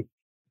precisely right.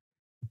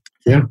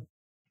 Yeah.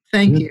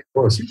 Thank you. Of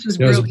course. It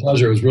was a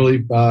pleasure. It was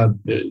really,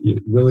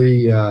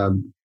 really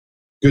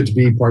good to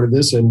be part of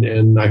this,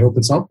 and I hope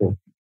it's helpful.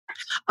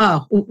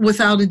 Oh,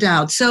 without a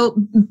doubt. So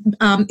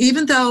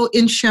even though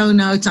in show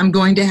notes I'm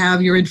going to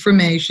have your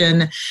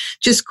information,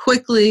 just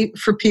quickly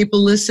for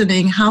people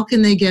listening, how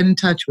can they get in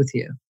touch with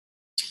you?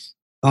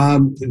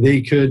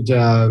 They could,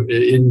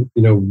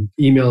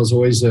 email is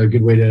always a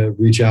good way to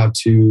reach out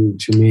to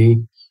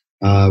me,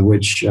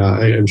 which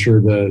I'm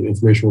sure the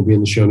information will be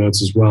in the show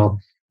notes as well.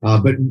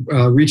 But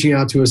reaching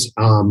out to us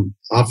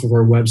off of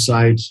our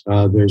website,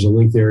 there's a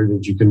link there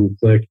that you can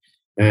click.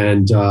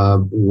 And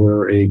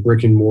we're a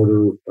brick and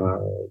mortar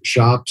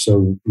shop,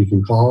 so you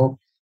can call.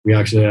 We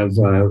actually have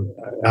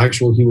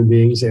actual human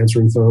beings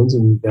answering phones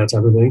and that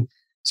type of thing.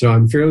 So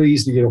I'm fairly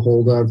easy to get a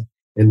hold of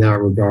in that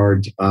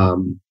regard.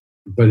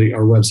 But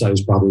our website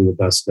is probably the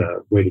best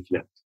way to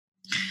connect.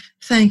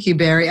 Thank you,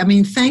 Barry. I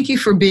mean, thank you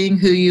for being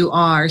who you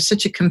are,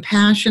 such a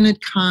compassionate,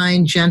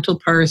 kind, gentle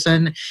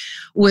person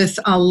with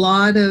a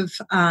lot of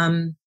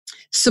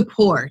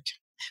support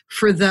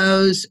for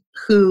those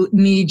who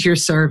need your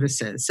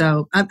services.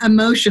 So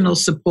emotional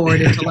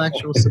support,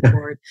 intellectual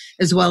support,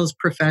 as well as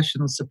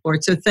professional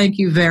support. So thank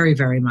you very,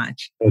 very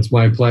much. It's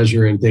my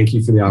pleasure, and thank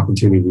you for the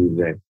opportunity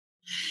today.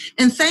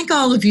 And thank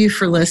all of you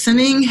for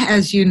listening.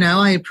 As you know,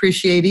 I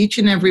appreciate each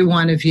and every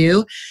one of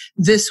you.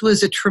 This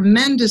was a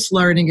tremendous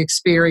learning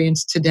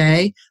experience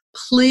today.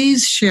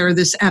 Please share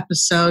this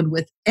episode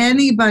with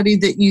anybody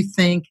that you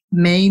think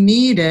may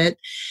need it.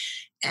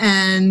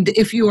 And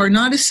if you are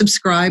not a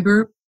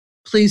subscriber,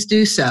 please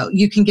do so.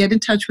 You can get in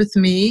touch with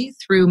me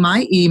through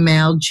my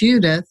email,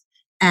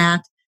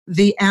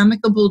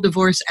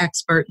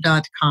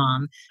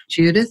 judith@theamicableddivorceexpert.com.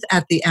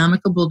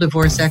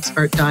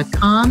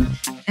 judith@theamicableddivorceexpert.com.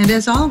 And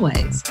as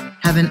always,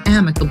 have an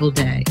amicable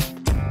day.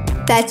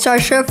 That's our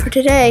show for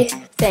today.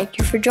 Thank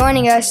you for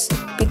joining us.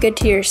 Be good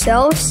to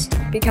yourselves,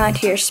 be kind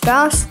to your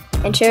spouse,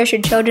 and cherish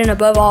your children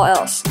above all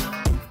else.